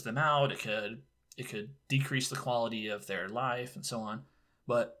stresses them out. It could decrease the quality of their life and so on.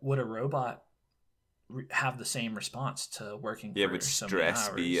 But would a robot have the same response to working for so many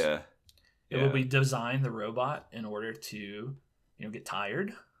hours? Would we design the robot in order to get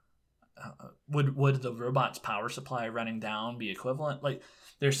tired? Would the robot's power supply running down be equivalent? Like,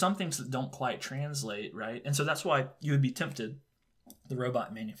 there's some things that don't quite translate, right? And so that's why you would be tempted, the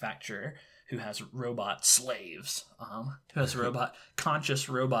robot manufacturer who has robot slaves, who has conscious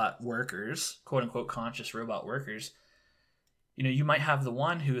robot workers, quote unquote conscious robot workers. You might have the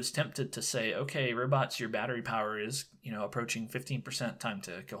one who is tempted to say, okay, robots, your battery power is approaching 15%, time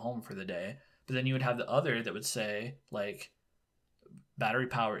to go home for the day. But then you would have the other that would say, like, battery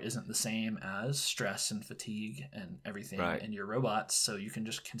power isn't the same as stress and fatigue and everything in your robots, so you can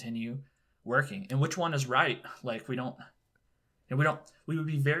just continue working. And which one is right? Like, we would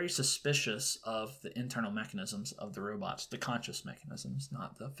be very suspicious of the internal mechanisms of the robots, the conscious mechanisms,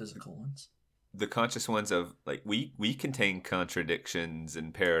 not the physical ones. The conscious ones of, like, we contain contradictions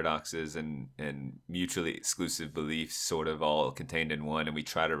and paradoxes and mutually exclusive beliefs, sort of all contained in one, and we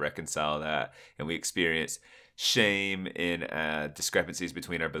try to reconcile that, and we experience shame in discrepancies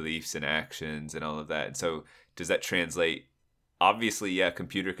between our beliefs and actions and all of that. And so does that translate? Obviously, yeah, a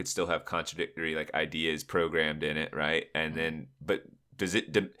computer could still have contradictory, like, ideas programmed in it, right? And then, but does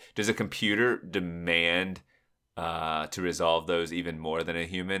a computer demand to resolve those even more than a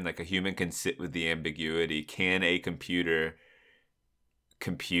human? Like, a human can sit with the ambiguity. Can a computer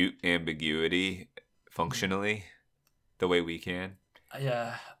compute ambiguity functionally the way we can?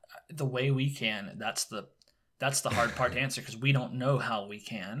 Yeah, the way we can. That's the hard part to answer, because we don't know how we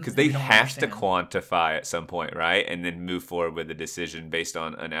can. Because they have to quantify at some point, right? And then move forward with a decision based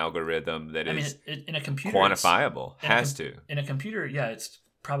on an algorithm that is in a computer, quantifiable. In a computer, yeah, it's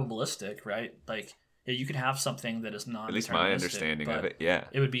probabilistic, right? Like, you could have something that is not, at least my understanding of it, yeah.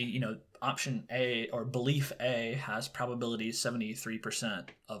 It would be, option A, or belief A has probability 73%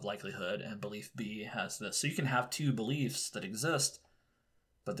 of likelihood, and belief B has this. So you can have two beliefs that exist,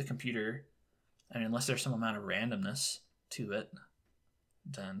 but the computer, unless there's some amount of randomness to it,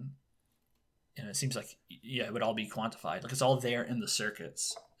 then it seems like, yeah, it would all be quantified. Like, it's all there in the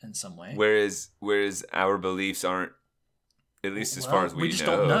circuits in some way. Whereas our beliefs aren't, at least as far as we just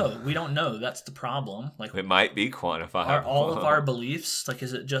don't know. We don't know. That's the problem. Like, it might be quantifiable. Are all of our beliefs, like,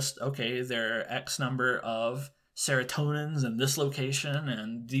 is it just, okay, there are X number of serotonins in this location,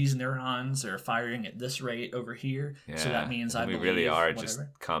 and these neurons are firing at this rate over here, so that means I believe. We really are whatever. Just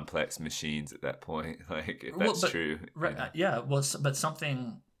complex machines at that point. Like, if that's true, right? Yeah. Well, but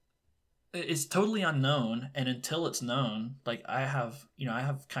something is totally unknown, and until it's known, like, I have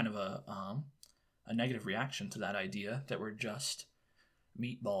kind of a negative reaction to that idea that we're just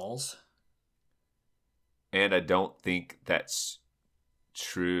meatballs. And I don't think that's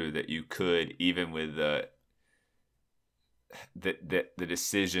true, that you could, even with the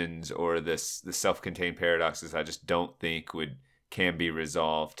decisions or the self-contained paradoxes, I just don't think can be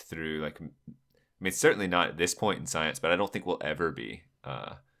resolved through like, I mean, certainly not at this point in science, but I don't think we'll ever be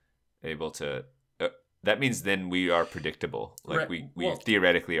able to. That means then we are predictable. Like Right. we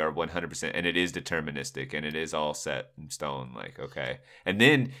theoretically are 100%, and it is deterministic, and it is all set in stone. Like, okay, and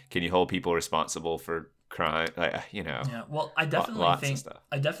then can you hold people responsible for crime? Like, Yeah. Well, I lots of stuff.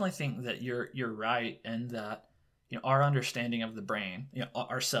 definitely think that you're right, and that our understanding of the brain,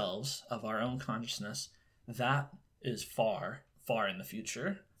 ourselves, of our own consciousness, that is far in the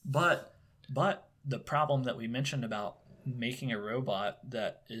future. But the problem that we mentioned about making a robot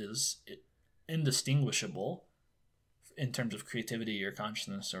that is indistinguishable in terms of creativity or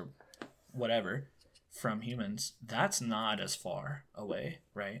consciousness or whatever from humans, that's not as far away,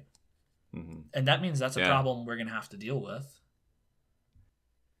 right? Mm-hmm. And that means that's a problem we're going to have to deal with.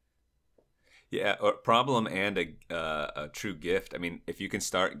 Yeah, a problem and a true gift. I mean, if you can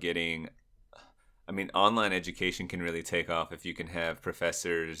start getting, I mean, online education can really take off if you can have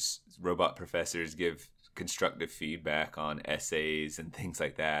robot professors give constructive feedback on essays and things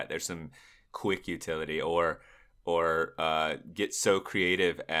like that. There's some quick utility, or get so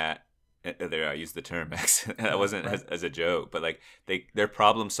creative at, there I use the term that wasn't as a joke, but like their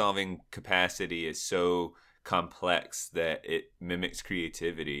problem solving capacity is so complex that it mimics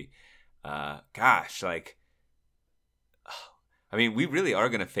creativity. Like, I mean, we really are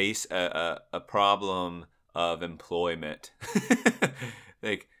going to face a problem of employment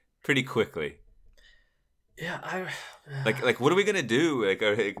like pretty quickly. Yeah, like what are we gonna do? Like,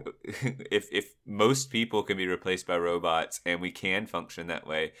 if most people can be replaced by robots and we can function that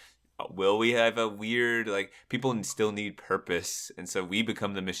way, will we have a weird, like, people still need purpose, and so we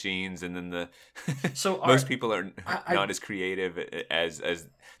become the machines, and then most people are not as creative as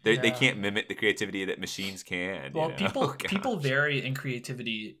they can't mimic the creativity that machines can. Well, people vary in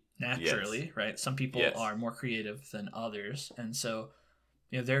creativity naturally, yes. right? Some people are more creative than others, and so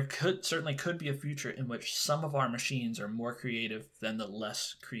there certainly could be a future in which some of our machines are more creative than the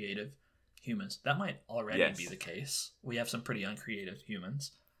less creative humans. That might already be the case. We have some pretty uncreative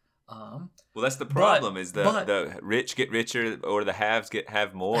humans. Well, that's the problem. The rich get richer, or the haves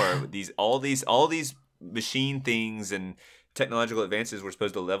have more. all these machine things and technological advances were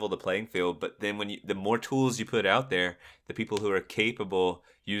supposed to level the playing field, but then the more tools you put out there, the people who are capable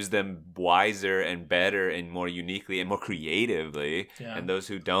use them wiser and better and more uniquely and more creatively, and those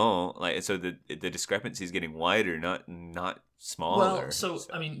who don't, like, so the discrepancy is getting wider, not smaller. Well, so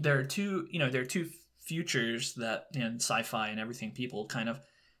I mean, there are two futures that in sci-fi and everything people kind of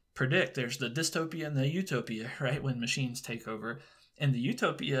predict. There's the dystopia and the utopia, right? When machines take over. In the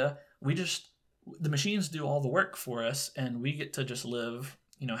utopia, the machines do all the work for us, and we get to just live,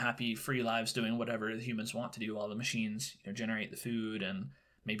 happy, free lives doing whatever the humans want to do, while the machines, generate the food and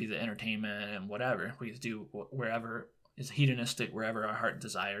maybe the entertainment and whatever. We do wherever is hedonistic, wherever our heart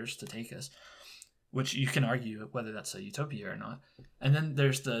desires to take us, which you can argue whether that's a utopia or not. And then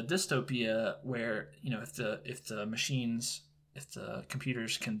there's the dystopia where, if the machines, if the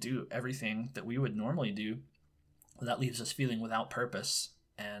computers can do everything that we would normally do, that leaves us feeling without purpose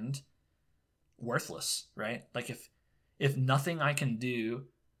and worthless, right? Like, if nothing I can do,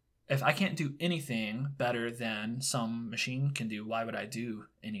 if I can't do anything better than some machine can do, why would I do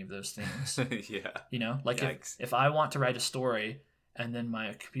any of those things? Yeah. Like, if I want to write a story and then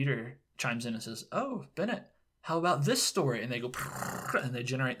my computer chimes in and says, "Oh, Bennett, how about this story?" And they go, and they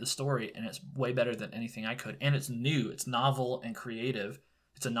generate the story, and it's way better than anything I could, and it's new, it's novel and creative.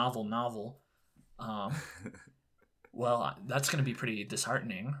 It's a novel. Well, that's going to be pretty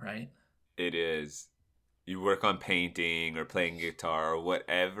disheartening, right? It is. You work on painting or playing guitar or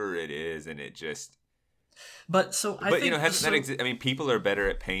whatever it is, and it just. But I mean, people are better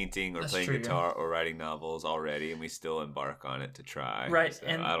at painting or playing guitar or writing novels already, and we still embark on it to try. Right, so,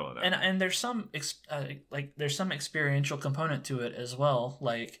 and I don't know. And there's some there's some experiential component to it as well,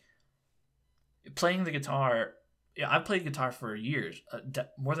 like playing the guitar. Yeah, I've played guitar for years,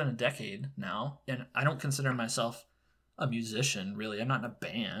 more than a decade now, and I don't consider myself a musician, really. I'm not in a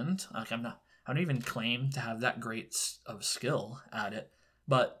band. Like, I don't even claim to have that great of skill at it,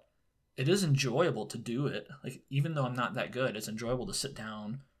 but it is enjoyable to do it. Like, even though I'm not that good, it's enjoyable to sit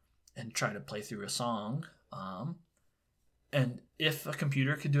down and try to play through a song. And if a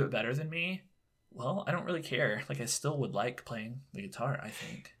computer could do it better than me, well, I don't really care. Like, I still would like playing the guitar, I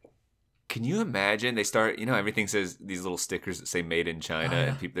think. Can you imagine? They start, everything says these little stickers that say "Made in China,"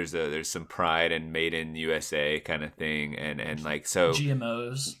 and people there's some pride and "Made in USA" kind of thing, and like so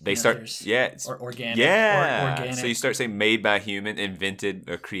GMOs. they start, or organic. yeah, or organic. So you start saying "made by human," invented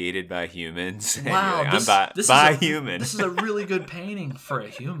or created by humans. Wow, like, I'm by human. This is a really good painting for a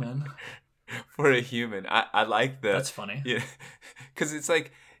human. For a human, I like the. That's funny. Yeah, because it's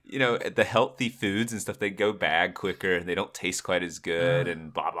like. The healthy foods and stuff, they go bad quicker and they don't taste quite as good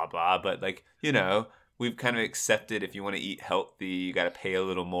and blah, blah, blah. But like, we've kind of accepted if you want to eat healthy, you got to pay a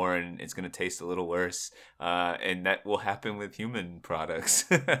little more and it's going to taste a little worse. And that will happen with human products.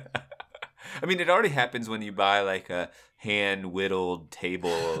 I mean, it already happens when you buy like a hand whittled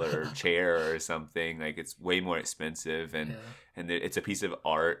table or chair or something. Like it's way more expensive and it's a piece of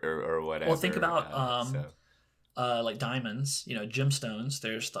art or whatever. Well, think about like diamonds, gemstones.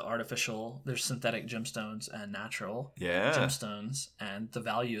 There's there's synthetic gemstones and natural gemstones, and the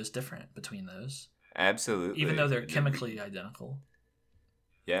value is different between those. Absolutely. Even though they're chemically identical.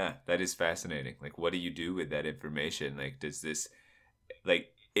 Yeah, that is fascinating. Like, what do you do with that information? Like, does this, like,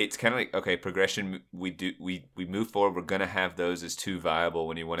 it's kind of like, okay, progression, we move forward, we're going to have those as two viable.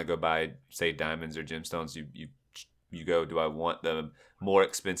 When you want to go buy, say, diamonds or gemstones, you go, do I want the more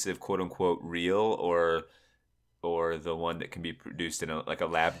expensive, quote unquote, real or the one that can be produced in a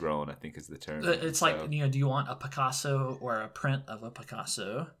lab grown, I think is the term. It's like, do you want a Picasso or a print of a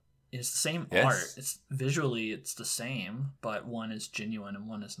Picasso? It's the same art. It's visually it's the same, but one is genuine and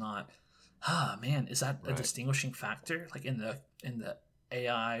one is not. Man, is that a distinguishing factor? Like in the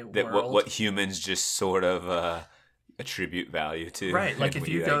AI that world, what humans just sort of attribute value to, right? Like if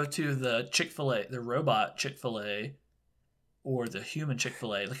you go to the Chick-fil-A, the robot Chick-fil-A, or the human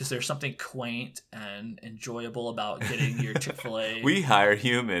Chick-fil-A, like is there something quaint and enjoyable about getting your Chick-fil-A? We hire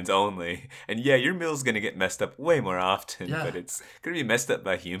humans only, and your meal's gonna get messed up way more often, but it's gonna be messed up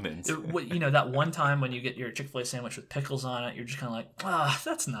by humans. That one time when you get your Chick-fil-A sandwich with pickles on it, you're just kind of like,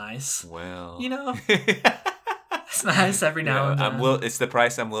 that's nice. Well, it's nice every now and then. It's the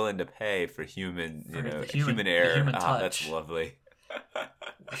price I'm willing to pay for human error. Human touch. That's lovely.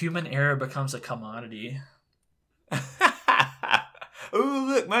 Human error becomes a commodity. Oh,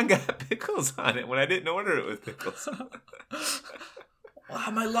 look, mine got pickles on it when I didn't order it with pickles.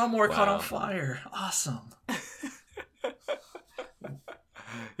 Wow, my lawnmower caught on fire. Awesome.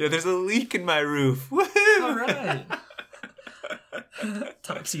 Yeah, there's a leak in my roof. Woohoo! All right.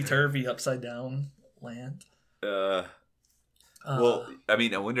 Topsy-turvy, upside down land. Well, I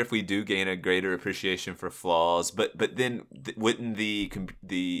mean, I wonder if we do gain a greater appreciation for flaws, but then wouldn't the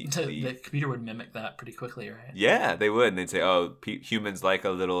computer would mimic that pretty quickly, right? Yeah, they would, and they'd say, "Oh, humans like a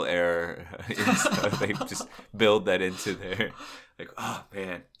little error," so they just build that into their like, "Oh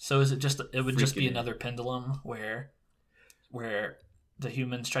man." So is it just? It would just be another pendulum where the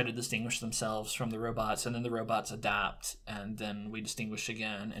humans try to distinguish themselves from the robots, and then the robots adapt, and then we distinguish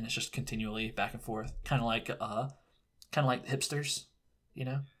again, and it's just continually back and forth, kind of like hipsters,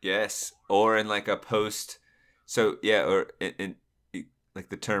 Yes, or in like a post. So yeah, or in like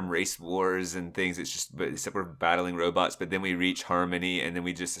the term race wars and things. It's just, except we're battling robots, but then we reach harmony, and then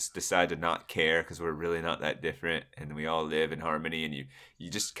we just decide to not care because we're really not that different, and then we all live in harmony, and you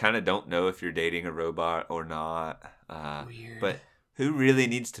just kind of don't know if you're dating a robot or not. Weird. But who really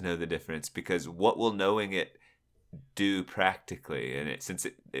needs to know the difference? Because what will knowing it do practically? And since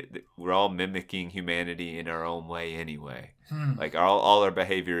we're all mimicking humanity in our own way anyway. Like all our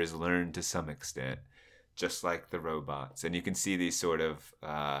behavior is learned to some extent, just like the robots. And you can see these sort of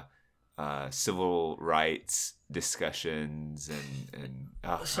civil rights discussions and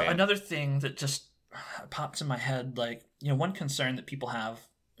so man. Another thing that just pops in my head, like, one concern that people have,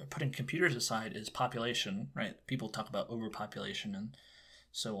 putting computers aside, is population, right? People talk about overpopulation and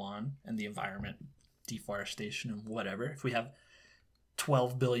so on, and the environment, deforestation and whatever. If we have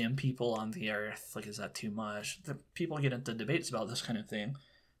 12 billion people on the earth, like, is that too much? The people get into debates about this kind of thing.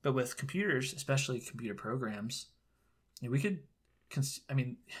 But with computers, especially computer programs, we could,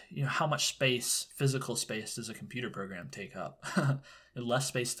 how much physical space does a computer program take up? Less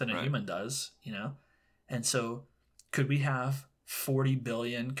space than a human does, And so could we have 40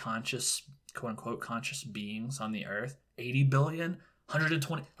 billion conscious, quote unquote, conscious beings on the earth? 80 billion?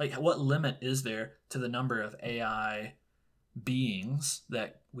 120? Like, what limit is there to the number of AI beings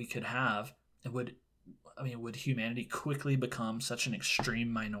that we could have? And would humanity quickly become such an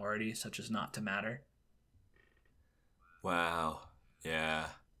extreme minority, such as not to matter? Wow. Yeah.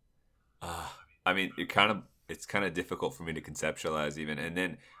 It's kind of difficult for me to conceptualize even. And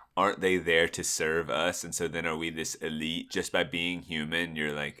then aren't they there to serve us? And so then are we this elite just by being human?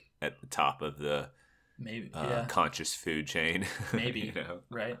 You're like at the top of the conscious food chain. Maybe.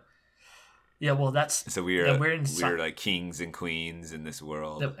 Right. Yeah, well, So we're like kings and queens in this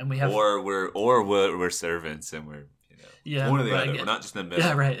world, and we have, or we're servants, and we're yeah, one or the right, other. again, We're not just in the middle.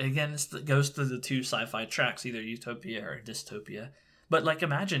 yeah, right. Again, it goes to the two sci-fi tracks, either utopia or dystopia. But like,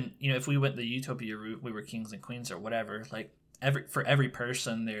 imagine, if we went the utopia route, we were kings and queens or whatever. Like for every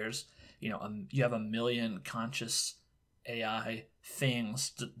person, there's you have a million conscious AI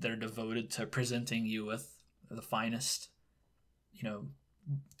things that are devoted to presenting you with the finest,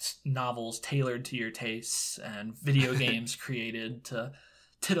 novels tailored to your tastes and video games created to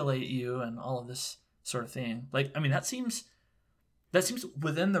titillate you and all of this sort of thing. Like, I mean, that seems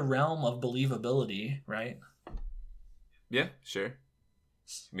within the realm of believability, right? Yeah, sure.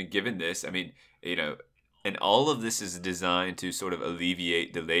 I mean, given this, I mean, and all of this is designed to sort of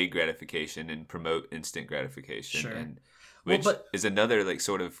alleviate delayed gratification and promote instant gratification. Sure. And which is another like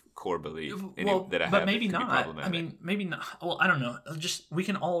sort of core belief that I have. But maybe that not. I mean, maybe not. Well, I don't know. Just we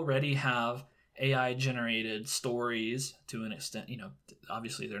can already have AI generated stories to an extent.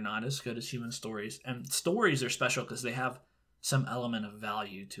 Obviously they're not as good as human stories, and stories are special because they have some element of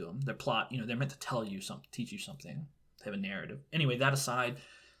value to them. Their plot, they're meant to tell you something, teach you something. They have a narrative. Anyway, that aside,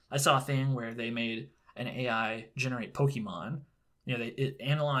 I saw a thing where they made an AI generate Pokemon. It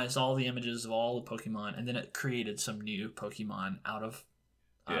analyzed all the images of all the Pokemon, and then it created some new Pokemon out of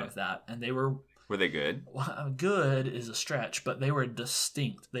that. And they were they good? Well, good is a stretch, but they were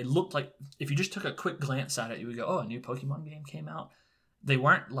distinct. They looked like, if you just took a quick glance at it, you would go, "Oh, a new Pokemon game came out." They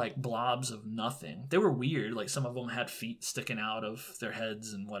weren't like blobs of nothing. They were weird. Like some of them had feet sticking out of their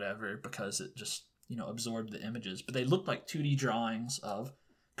heads and whatever because it just absorbed the images. But they looked like 2D drawings of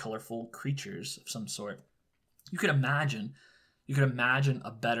colorful creatures of some sort. You could imagine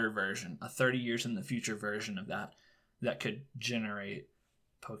a better version, a 30 years in the future version of that could generate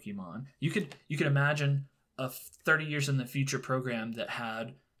Pokemon. You could imagine a 30 years in the future program that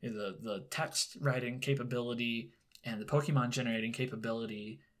had the text writing capability and the Pokemon generating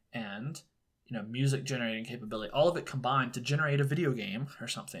capability and music generating capability, all of it combined to generate a video game or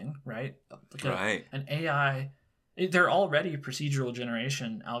something, right? Right. An AI. There are already procedural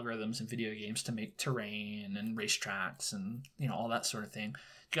generation algorithms in video games to make terrain and racetracks and all that sort of thing.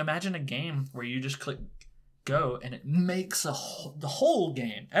 You can imagine a game where you just click go and it makes the whole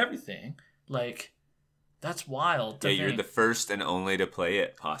game, everything. Like, that's wild. Yeah, you're the first and only to play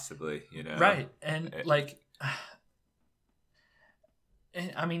it, possibly. Right, and like,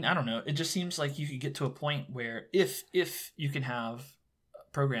 I mean, I don't know. It just seems like you could get to a point where if you can have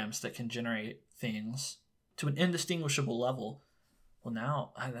programs that can generate things to an indistinguishable level, well,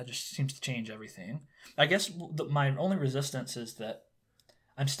 now that just seems to change everything. I guess my only resistance is that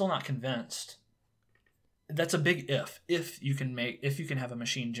I'm still not convinced. That's a big if. If you can have a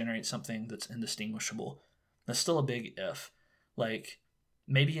machine generate something that's indistinguishable, that's still a big if. Like,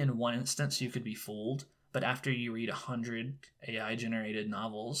 maybe in one instance you could be fooled, but after you read 100 AI generated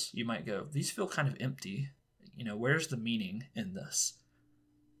novels, you might go, these feel kind of empty. Where's the meaning in this?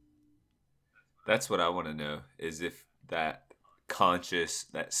 That's what I want to know, is if that conscious,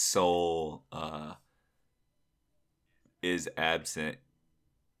 that soul is absent,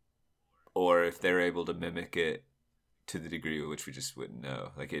 or if they're able to mimic it to the degree which we just wouldn't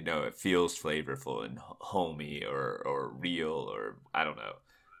know. Like, it feels flavorful and homey or real, or I don't know.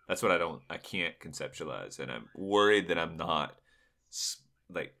 That's what I can't conceptualize, and I'm worried that I'm not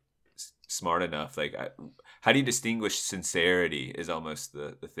smart enough. Like, how do you distinguish sincerity is almost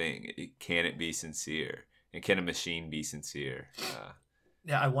the thing. Can it be sincere? And can a machine be sincere?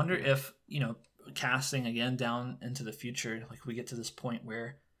 Yeah, I wonder if, casting again down into the future, like we get to this point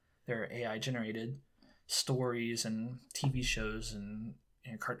where there are AI generated stories and TV shows and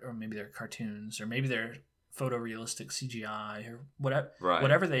or maybe they're cartoons, or maybe they're photorealistic CGI or whatever, right.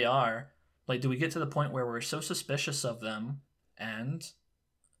 Whatever they are. Like, do we get to the point where we're so suspicious of them and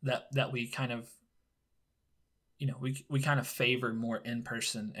that we kind of, we kind of favor more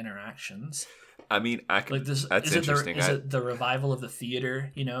in-person interactions? I mean, that's interesting. Is it the revival of the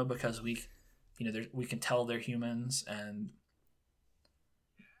theater? Because we can tell they're humans, and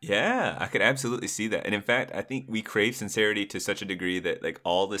yeah, I could absolutely see that. And in fact, I think we crave sincerity to such a degree that, like,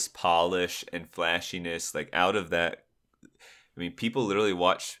 all this polish and flashiness, like, out of that, I mean, people literally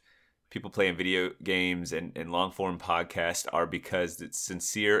watch people playing video games and long form podcasts are because it's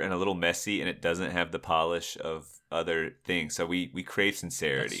sincere and a little messy, and it doesn't have the polish of other things. So we crave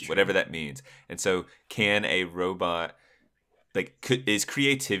sincerity, whatever that means. And so, can a robot, is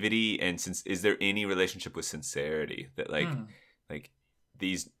creativity and is there any relationship with sincerity that like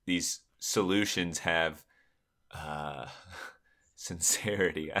these solutions have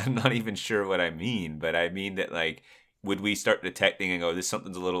sincerity? I'm not even sure what I mean, but I mean that, like, would we start detecting and go, this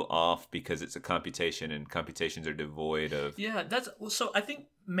something's a little off because it's a computation and computations are devoid of Yeah, so I think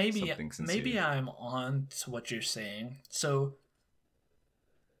maybe I'm on to what you're saying. So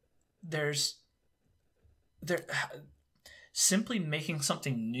there simply making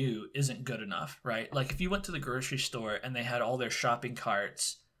something new isn't good enough, right? Like if you went to the grocery store and they had all their shopping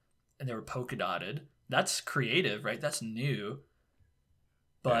carts and they were polka dotted, that's creative, right? That's new.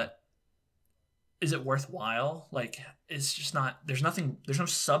 But is it worthwhile? Like, it's just not. There's no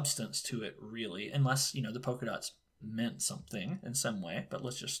substance to it really, unless the polka dots meant something in some way. But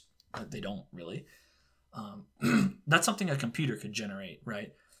they don't really. That's something a computer could generate,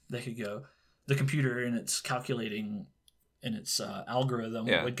 right? They could go. The computer in its calculating, in its algorithm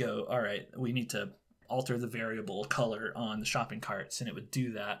would go, all right, we need to alter the variable color on the shopping carts, and it would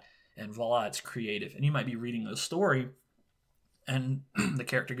do that, and voila, it's creative. And you might be reading a story, and the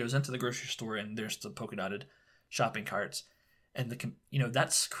character goes into the grocery store and there's the polka dotted shopping carts, and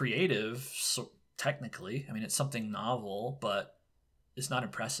that's creative. So technically, I mean, it's something novel, but it's not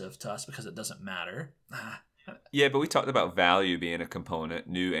impressive to us because it doesn't matter. Yeah, but we talked about value being a component,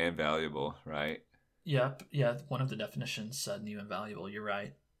 new and valuable, right? Yeah. One of the definitions said new and valuable. You're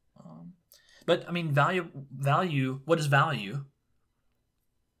right. But I mean, value. What is value?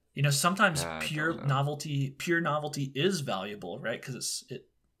 Sometimes pure novelty is valuable, right? Because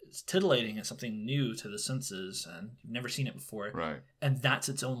it's titillating. It's something new to the senses, and you've never seen it before, right? And that's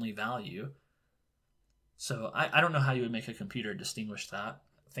its only value. So I don't know how you would make a computer distinguish that.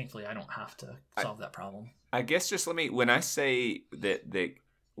 Thankfully, I don't have to solve that problem. I guess when I say that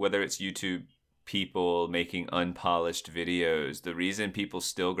whether it's YouTube people making unpolished videos, the reason people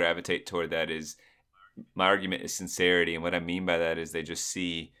still gravitate toward that is, my argument is sincerity. And what I mean by that is they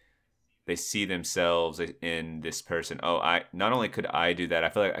see themselves in this person. I not only could I do that, I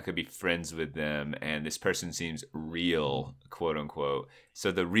feel like I could be friends with them, and this person seems real, quote unquote.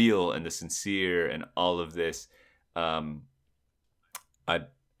 So the real and the sincere and all of this, I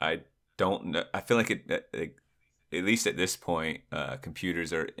don't know. I feel like at least at this point,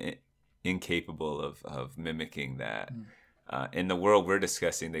 computers are incapable of mimicking that. In the world we're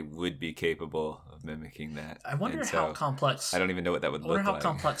discussing, they would be capable of mimicking that. I wonder how complex. I don't even know what that would look like. I wonder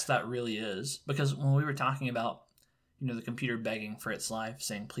how complex that really is, because when we were talking about, the computer begging for its life,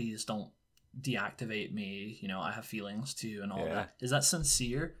 saying, "Please don't deactivate me. I have feelings too," and all that. Is that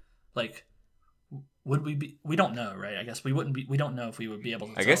sincere? Like, would we be? We don't know, right? I guess we wouldn't be. We don't know if we would be able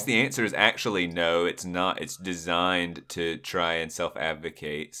to. I guess the answer is actually no. It's not. It's designed to try and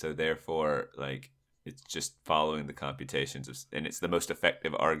self-advocate. So therefore, it's just following the computations, and it's the most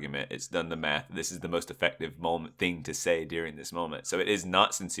effective argument. It's done the math. This is the most effective thing to say during this moment. So it is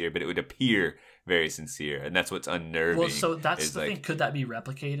not sincere, but it would appear very sincere, and that's what's unnerving. Well, so that's the thing. Could that be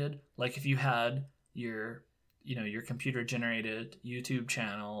replicated? Like if you had your computer generated YouTube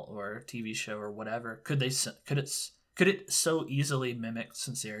channel or TV show or whatever, could it so easily mimic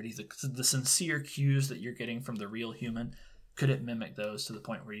sincerity? The sincere cues that you're getting from the real human, could it mimic those to the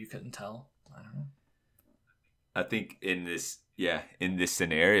point where you couldn't tell? I don't know. I think in this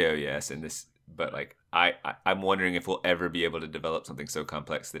scenario, yes, but I'm wondering if we'll ever be able to develop something so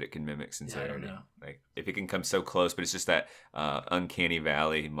complex that it can mimic sincerity. Yeah, I don't know. Like if it can come so close, but it's just that uncanny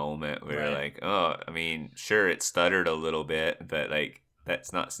valley moment where I mean, sure, it stuttered a little bit, but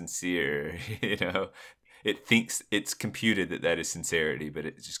that's not sincere, It thinks it's computed that is sincerity, but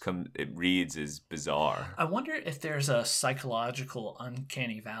it reads as bizarre. I wonder if there's a psychological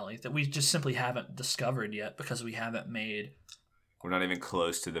uncanny valley that we just simply haven't discovered yet because we haven't made. We're not even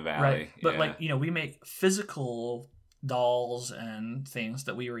close to the valley. Right. But we make physical dolls and things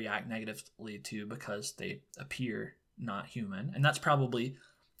that we react negatively to because they appear not human. And that's probably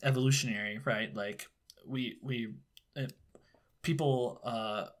evolutionary, right? Like people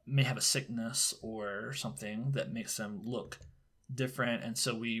may have a sickness or something that makes them look different, and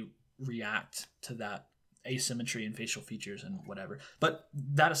so we react to that asymmetry in facial features and whatever. But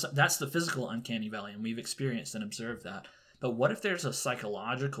that's the physical uncanny valley, and we've experienced and observed that. But what if there's a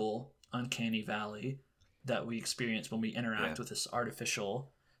psychological uncanny valley that we experience when we interact with this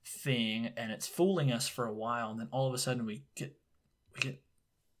artificial thing, and it's fooling us for a while, and then all of a sudden we get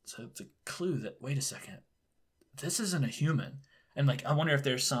so it's a clue that, wait a second, this isn't a human. And I wonder if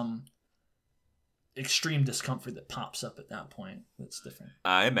there's some extreme discomfort that pops up at that point that's different.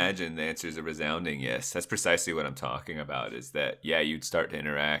 I imagine the answer is a resounding yes. That's precisely what I'm talking about, is that you'd start to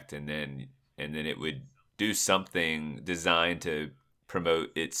interact, and then it would do something designed to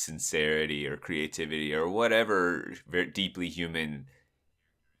promote its sincerity or creativity or whatever very deeply human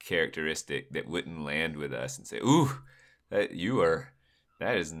characteristic that wouldn't land with us and say, ooh,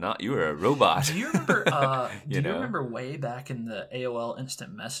 That is not. You are a robot. Do you remember? Do you know? remember way back in the AOL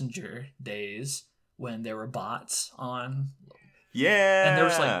Instant Messenger days when there were bots on? Yeah. And there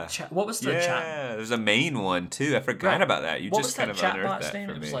was like, what was the chat? Yeah, there's a main one too. I forgot about that. You what just was kind that of chat unearthed bot's that name?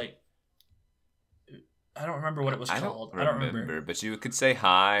 for It me. was like, I don't remember what it was called. I don't remember. But you could say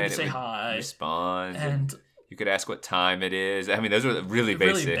hi, You and could it say would hi, respond, and you could ask what time it is. I mean, those are really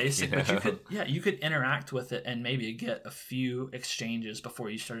basic. really basic. You know? But you could interact with it and maybe get a few exchanges before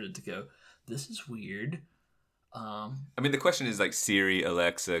you started to go, this is weird. I mean, the question is like Siri,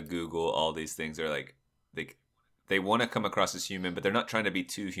 Alexa, Google. All these things are like they want to come across as human, but they're not trying to be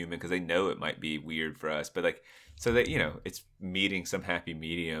too human because they know it might be weird for us. But like, so that it's meeting some happy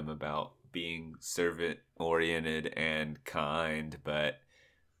medium about being servant oriented and kind. But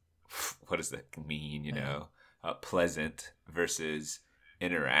what does that mean? Pleasant versus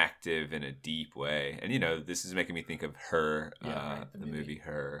interactive in a deep way. And this is making me think of Her, the movie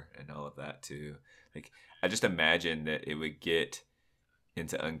Her, and all of that too. Like, I just imagine that it would get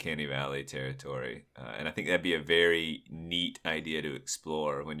into Uncanny Valley territory, and I think that'd be a very neat idea to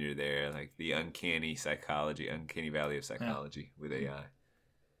explore when you're there, like the uncanny valley of psychology with AI.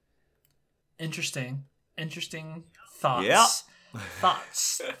 Interesting thoughts. Yeah.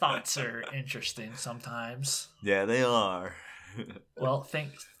 Thoughts are interesting sometimes. Yeah, they are. Well,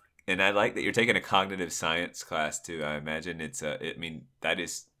 thanks. And I like that you're taking a cognitive science class too. I imagine that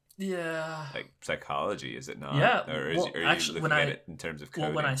is like psychology, is it not? Yeah. Or are actually, you looking at it in terms of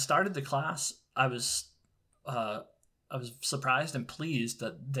coding? Well, when I started the class, I was surprised and pleased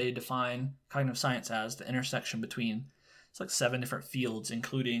that they define cognitive science as the intersection between, it's like 7 different fields,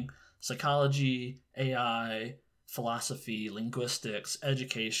 including psychology, AI, philosophy, linguistics,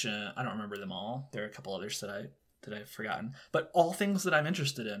 education. I don't remember them all. There are a couple others that I've forgotten, but all things that I'm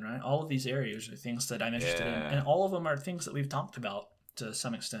interested in, right? All of these areas are things that I'm interested in, and all of them are things that we've talked about to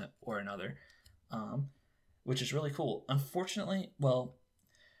some extent or another, which is really cool. Unfortunately, well,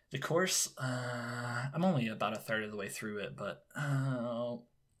 the course, I'm only about a third of the way through it, but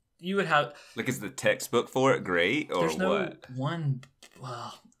you would have... Like, is the textbook for it great, or there's no what? one...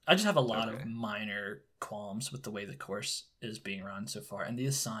 Well, I just have a lot of minor qualms with the way the course is being run so far, and the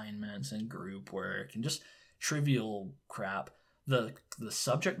assignments and group work and just trivial crap. The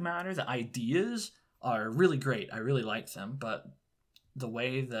subject matter, the ideas are really great. I really like them, but the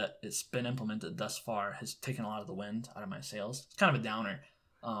way that it's been implemented thus far has taken a lot of the wind out of my sails. It's kind of a downer.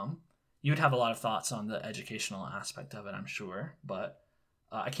 You would have a lot of thoughts on the educational aspect of it, I'm sure, but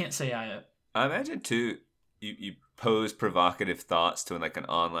I can't say I imagine too, you pose provocative thoughts to like an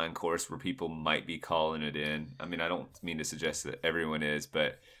online course where people might be calling it in. I mean, I don't mean to suggest that everyone is,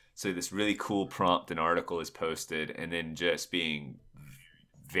 but so this really cool prompt and article is posted, and then just being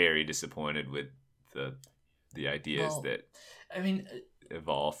very disappointed with the ideas that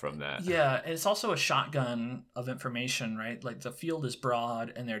evolve from that. Yeah, it's also a shotgun of information, right? Like, the field is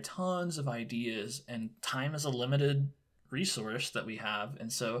broad and there are tons of ideas, and time is a limited resource that we have.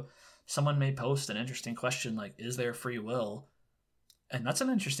 And so someone may post an interesting question like, is there free will? And that's an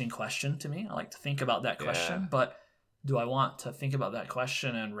interesting question to me. I like to think about that question, but do I want to think about that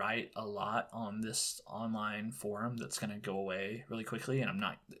question and write a lot on this online forum that's going to go away really quickly? And I'm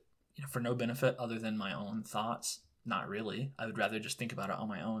not, for no benefit other than my own thoughts. Not really. I would rather just think about it on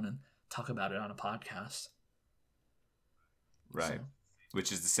my own and talk about it on a podcast. Right. So.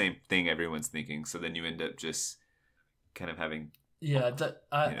 Which is the same thing everyone's thinking. So then you end up just kind of having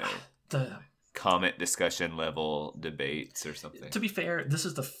the comment discussion level debates or something. To be fair, this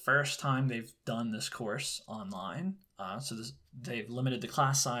is the first time they've done this course online. They've limited the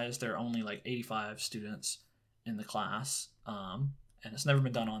class size. There are only like 85 students in the class. And it's never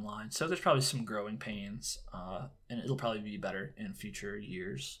been done online. So there's probably some growing pains, and it'll probably be better in future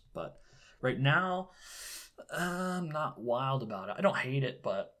years. But right now, I'm not wild about it. I don't hate it,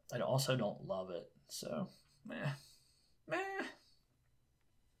 but I also don't love it. So, meh.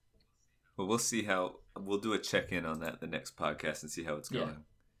 Well, we'll do a check-in on that the next podcast and see how it's going.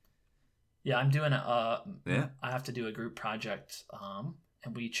 Yeah, I'm doing I have to do a group project,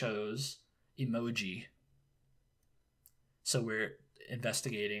 and we chose emoji. So we're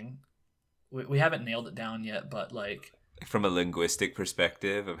investigating. We haven't nailed it down yet, but like from a linguistic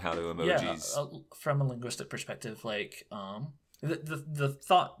perspective of how do emojis. Yeah, from a linguistic perspective, like the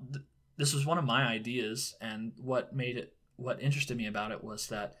thought. This was one of my ideas, and what interested me about it was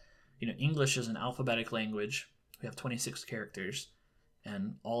that English is an alphabetic language. We have 26 characters,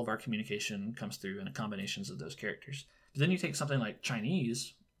 and all of our communication comes through in combinations of those characters. But then you take something like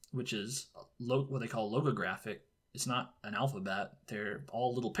Chinese, which is what they call logographic. It's not an alphabet. They're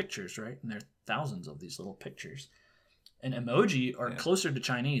all little pictures, right? And there are thousands of these little pictures. And emoji are Yeah. closer to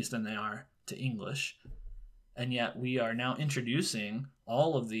Chinese than they are to English. And yet we are now introducing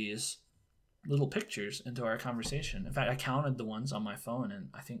all of these little pictures into our conversation. In fact, I counted the ones on my phone, and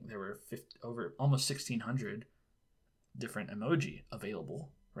I think there were over almost 1,600 different emoji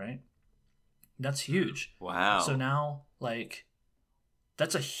available, right? That's huge. Wow. So now, like,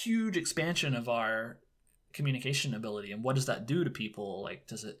 that's a huge expansion of our communication ability. And what does that do to people? Like,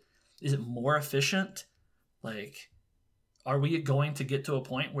 is it more efficient? Like, are we going to get to a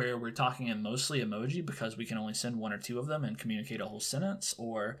point where we're talking in mostly emoji because we can only send one or two of them and communicate a whole sentence?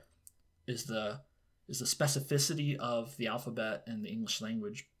 Or is the specificity of the alphabet and the English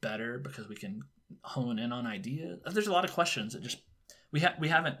language better because we can hone in on ideas? There's a lot of questions that just we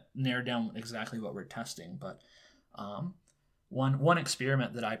haven't narrowed down exactly what we're testing, but one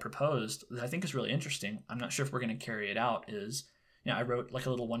experiment that I proposed that I think is really interesting, I'm not sure if we're going to carry it out, is, I wrote like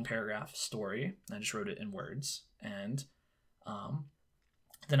a little 1-paragraph story. I just wrote it in words, and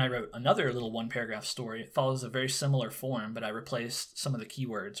then I wrote another little 1-paragraph story. It follows a very similar form, but I replaced some of the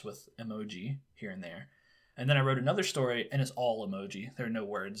keywords with emoji here and there. And then I wrote another story, and it's all emoji. There are no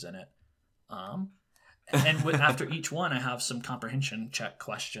words in it. And after each one, I have some comprehension check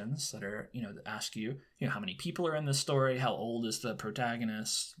questions that are, that ask you, how many people are in this story, how old is the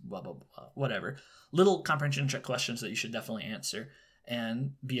protagonist, blah, blah, blah, whatever. Little comprehension check questions that you should definitely answer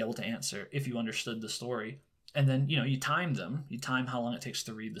and be able to answer if you understood the story. And then, you time them. You time how long it takes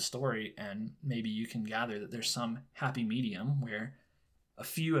to read the story, and maybe you can gather that there's some happy medium where a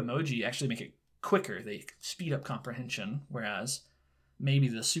few emoji actually make it quicker. They speed up comprehension, whereas maybe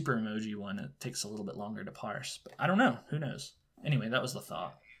the super emoji one, it takes a little bit longer to parse. But I don't know. Who knows? Anyway, that was the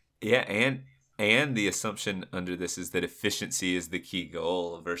thought. Yeah, and the assumption under this is that efficiency is the key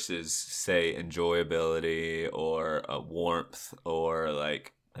goal versus, say, enjoyability or warmth or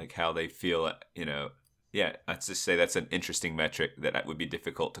like how they feel, Yeah, I'd just say that's an interesting metric that would be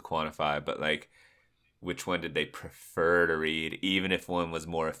difficult to quantify, but like, which one did they prefer to read? Even if one was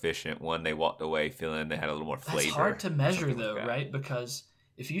more efficient, one they walked away feeling they had a little more flavor. That's hard to measure though, right? Because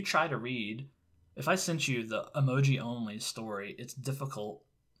if you try to read, if I sent you the emoji only story, it's difficult.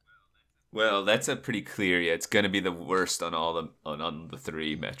 Well, that's a pretty clear. Yeah, it's going to be the worst on all on the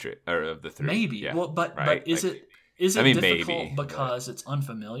three metric or of the three. Maybe. Yeah, well, but right? but is it difficult because it's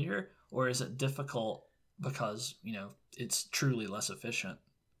unfamiliar, or is it difficult because it's truly less efficient?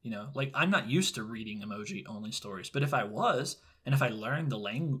 Like, I'm not used to reading emoji only stories, but if I was, and if I learned the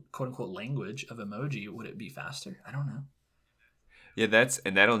quote unquote language of emoji, would it be faster? I don't know. Yeah,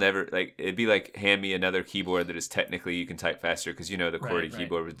 that'll never, like, it'd be like, hand me another keyboard that is technically you can type faster, because the QWERTY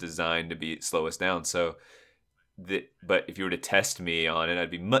keyboard was designed to slow us down. So but if you were to test me on it, I'd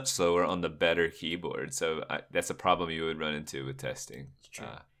be much slower on the better keyboard. So that's a problem you would run into with testing. It's true.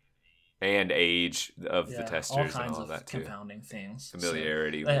 And age of the testers and all that too. Confounding things.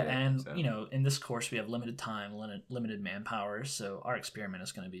 Familiarity. In this course we have limited time, limited manpower, so our experiment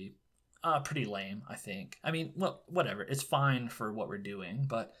is going to be pretty lame, I think. I mean, well, whatever. It's fine for what we're doing,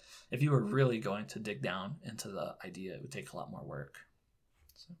 but if you were really going to dig down into the idea, it would take a lot more work.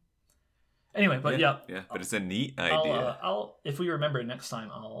 So, anyway, but yeah, but it's a neat idea. I'll if we remember next time,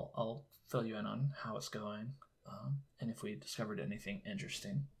 I'll fill you in on how it's going, and if we discovered anything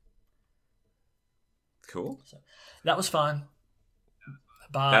interesting. Cool. So, that was fun.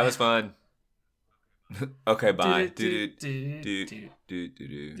 Bye. That was fun. Okay, bye. The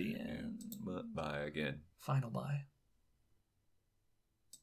end. Bye again. Final bye.